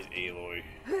off of it, Aloy.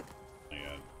 Oh my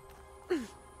god.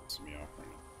 Piss me off right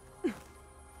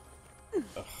now.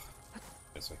 Ugh.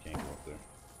 Guess I can't go up there.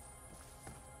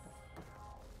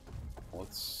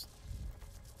 Let's...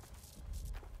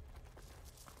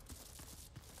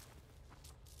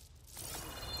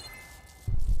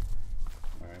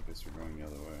 Alright, I guess we're going the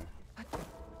other way.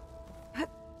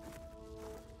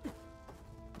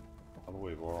 Other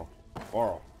way, Varl.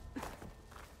 Varl!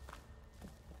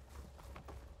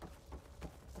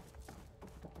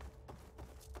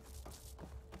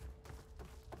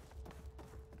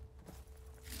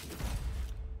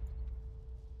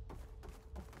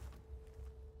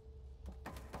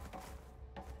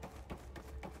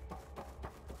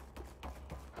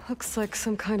 Looks like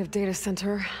some kind of data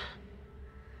center.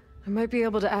 I might be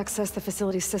able to access the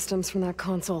facility systems from that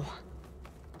console.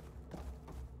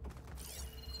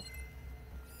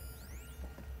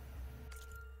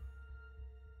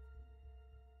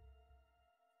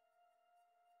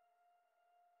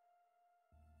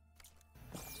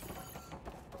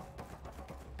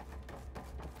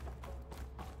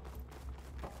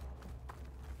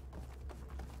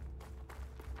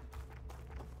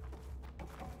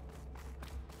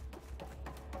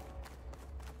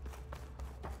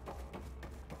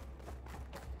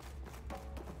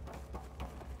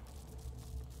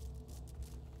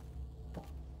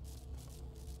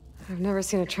 I've never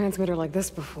seen a transmitter like this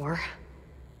before.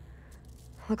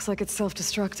 Looks like it's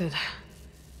self-destructed.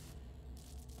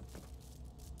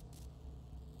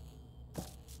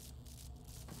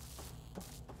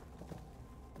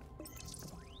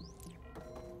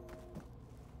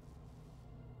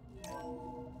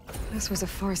 This was a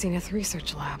Far Zenith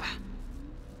research lab.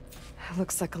 It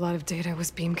looks like a lot of data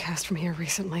was beamcast from here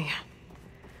recently.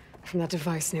 From that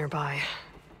device nearby.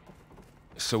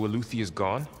 So Eleuthea's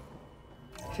gone?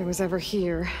 If it was ever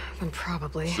here, then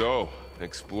probably. So,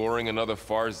 exploring another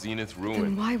Far Zenith ruin.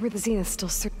 Then why were the Zeniths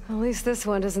still At least this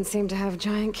one doesn't seem to have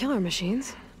giant killer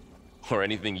machines. Or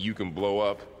anything you can blow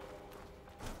up.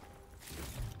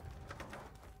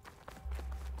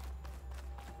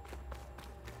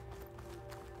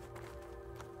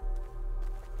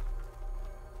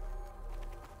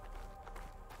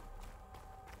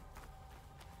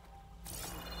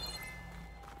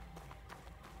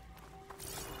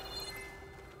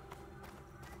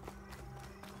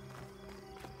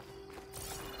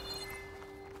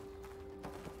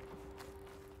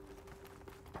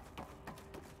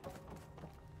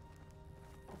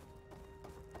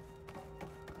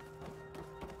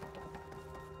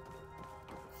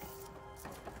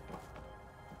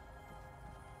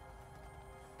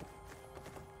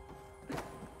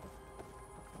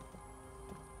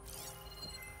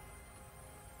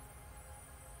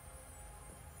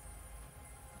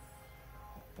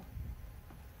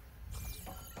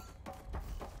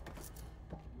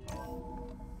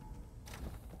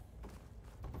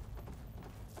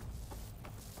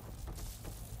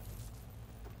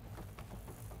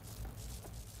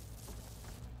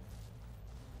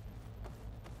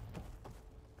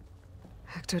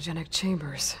 Ectogenic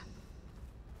chambers.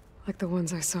 Like the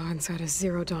ones I saw inside a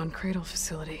Zero Dawn cradle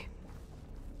facility.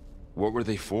 What were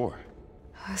they for?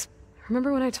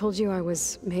 Remember when I told you I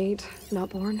was made, not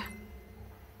born?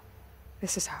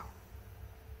 This is how.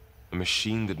 A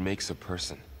machine that makes a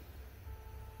person.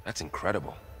 That's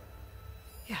incredible.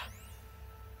 Yeah.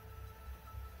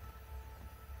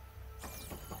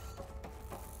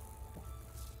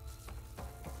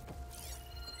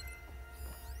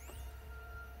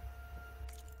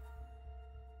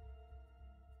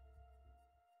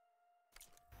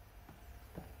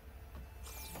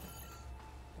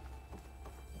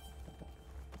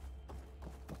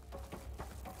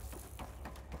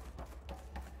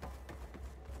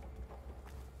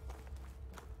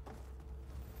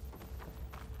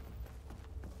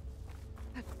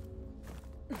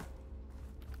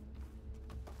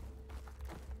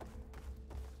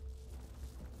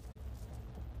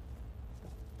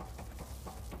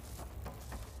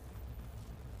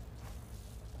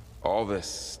 All this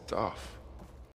stuff.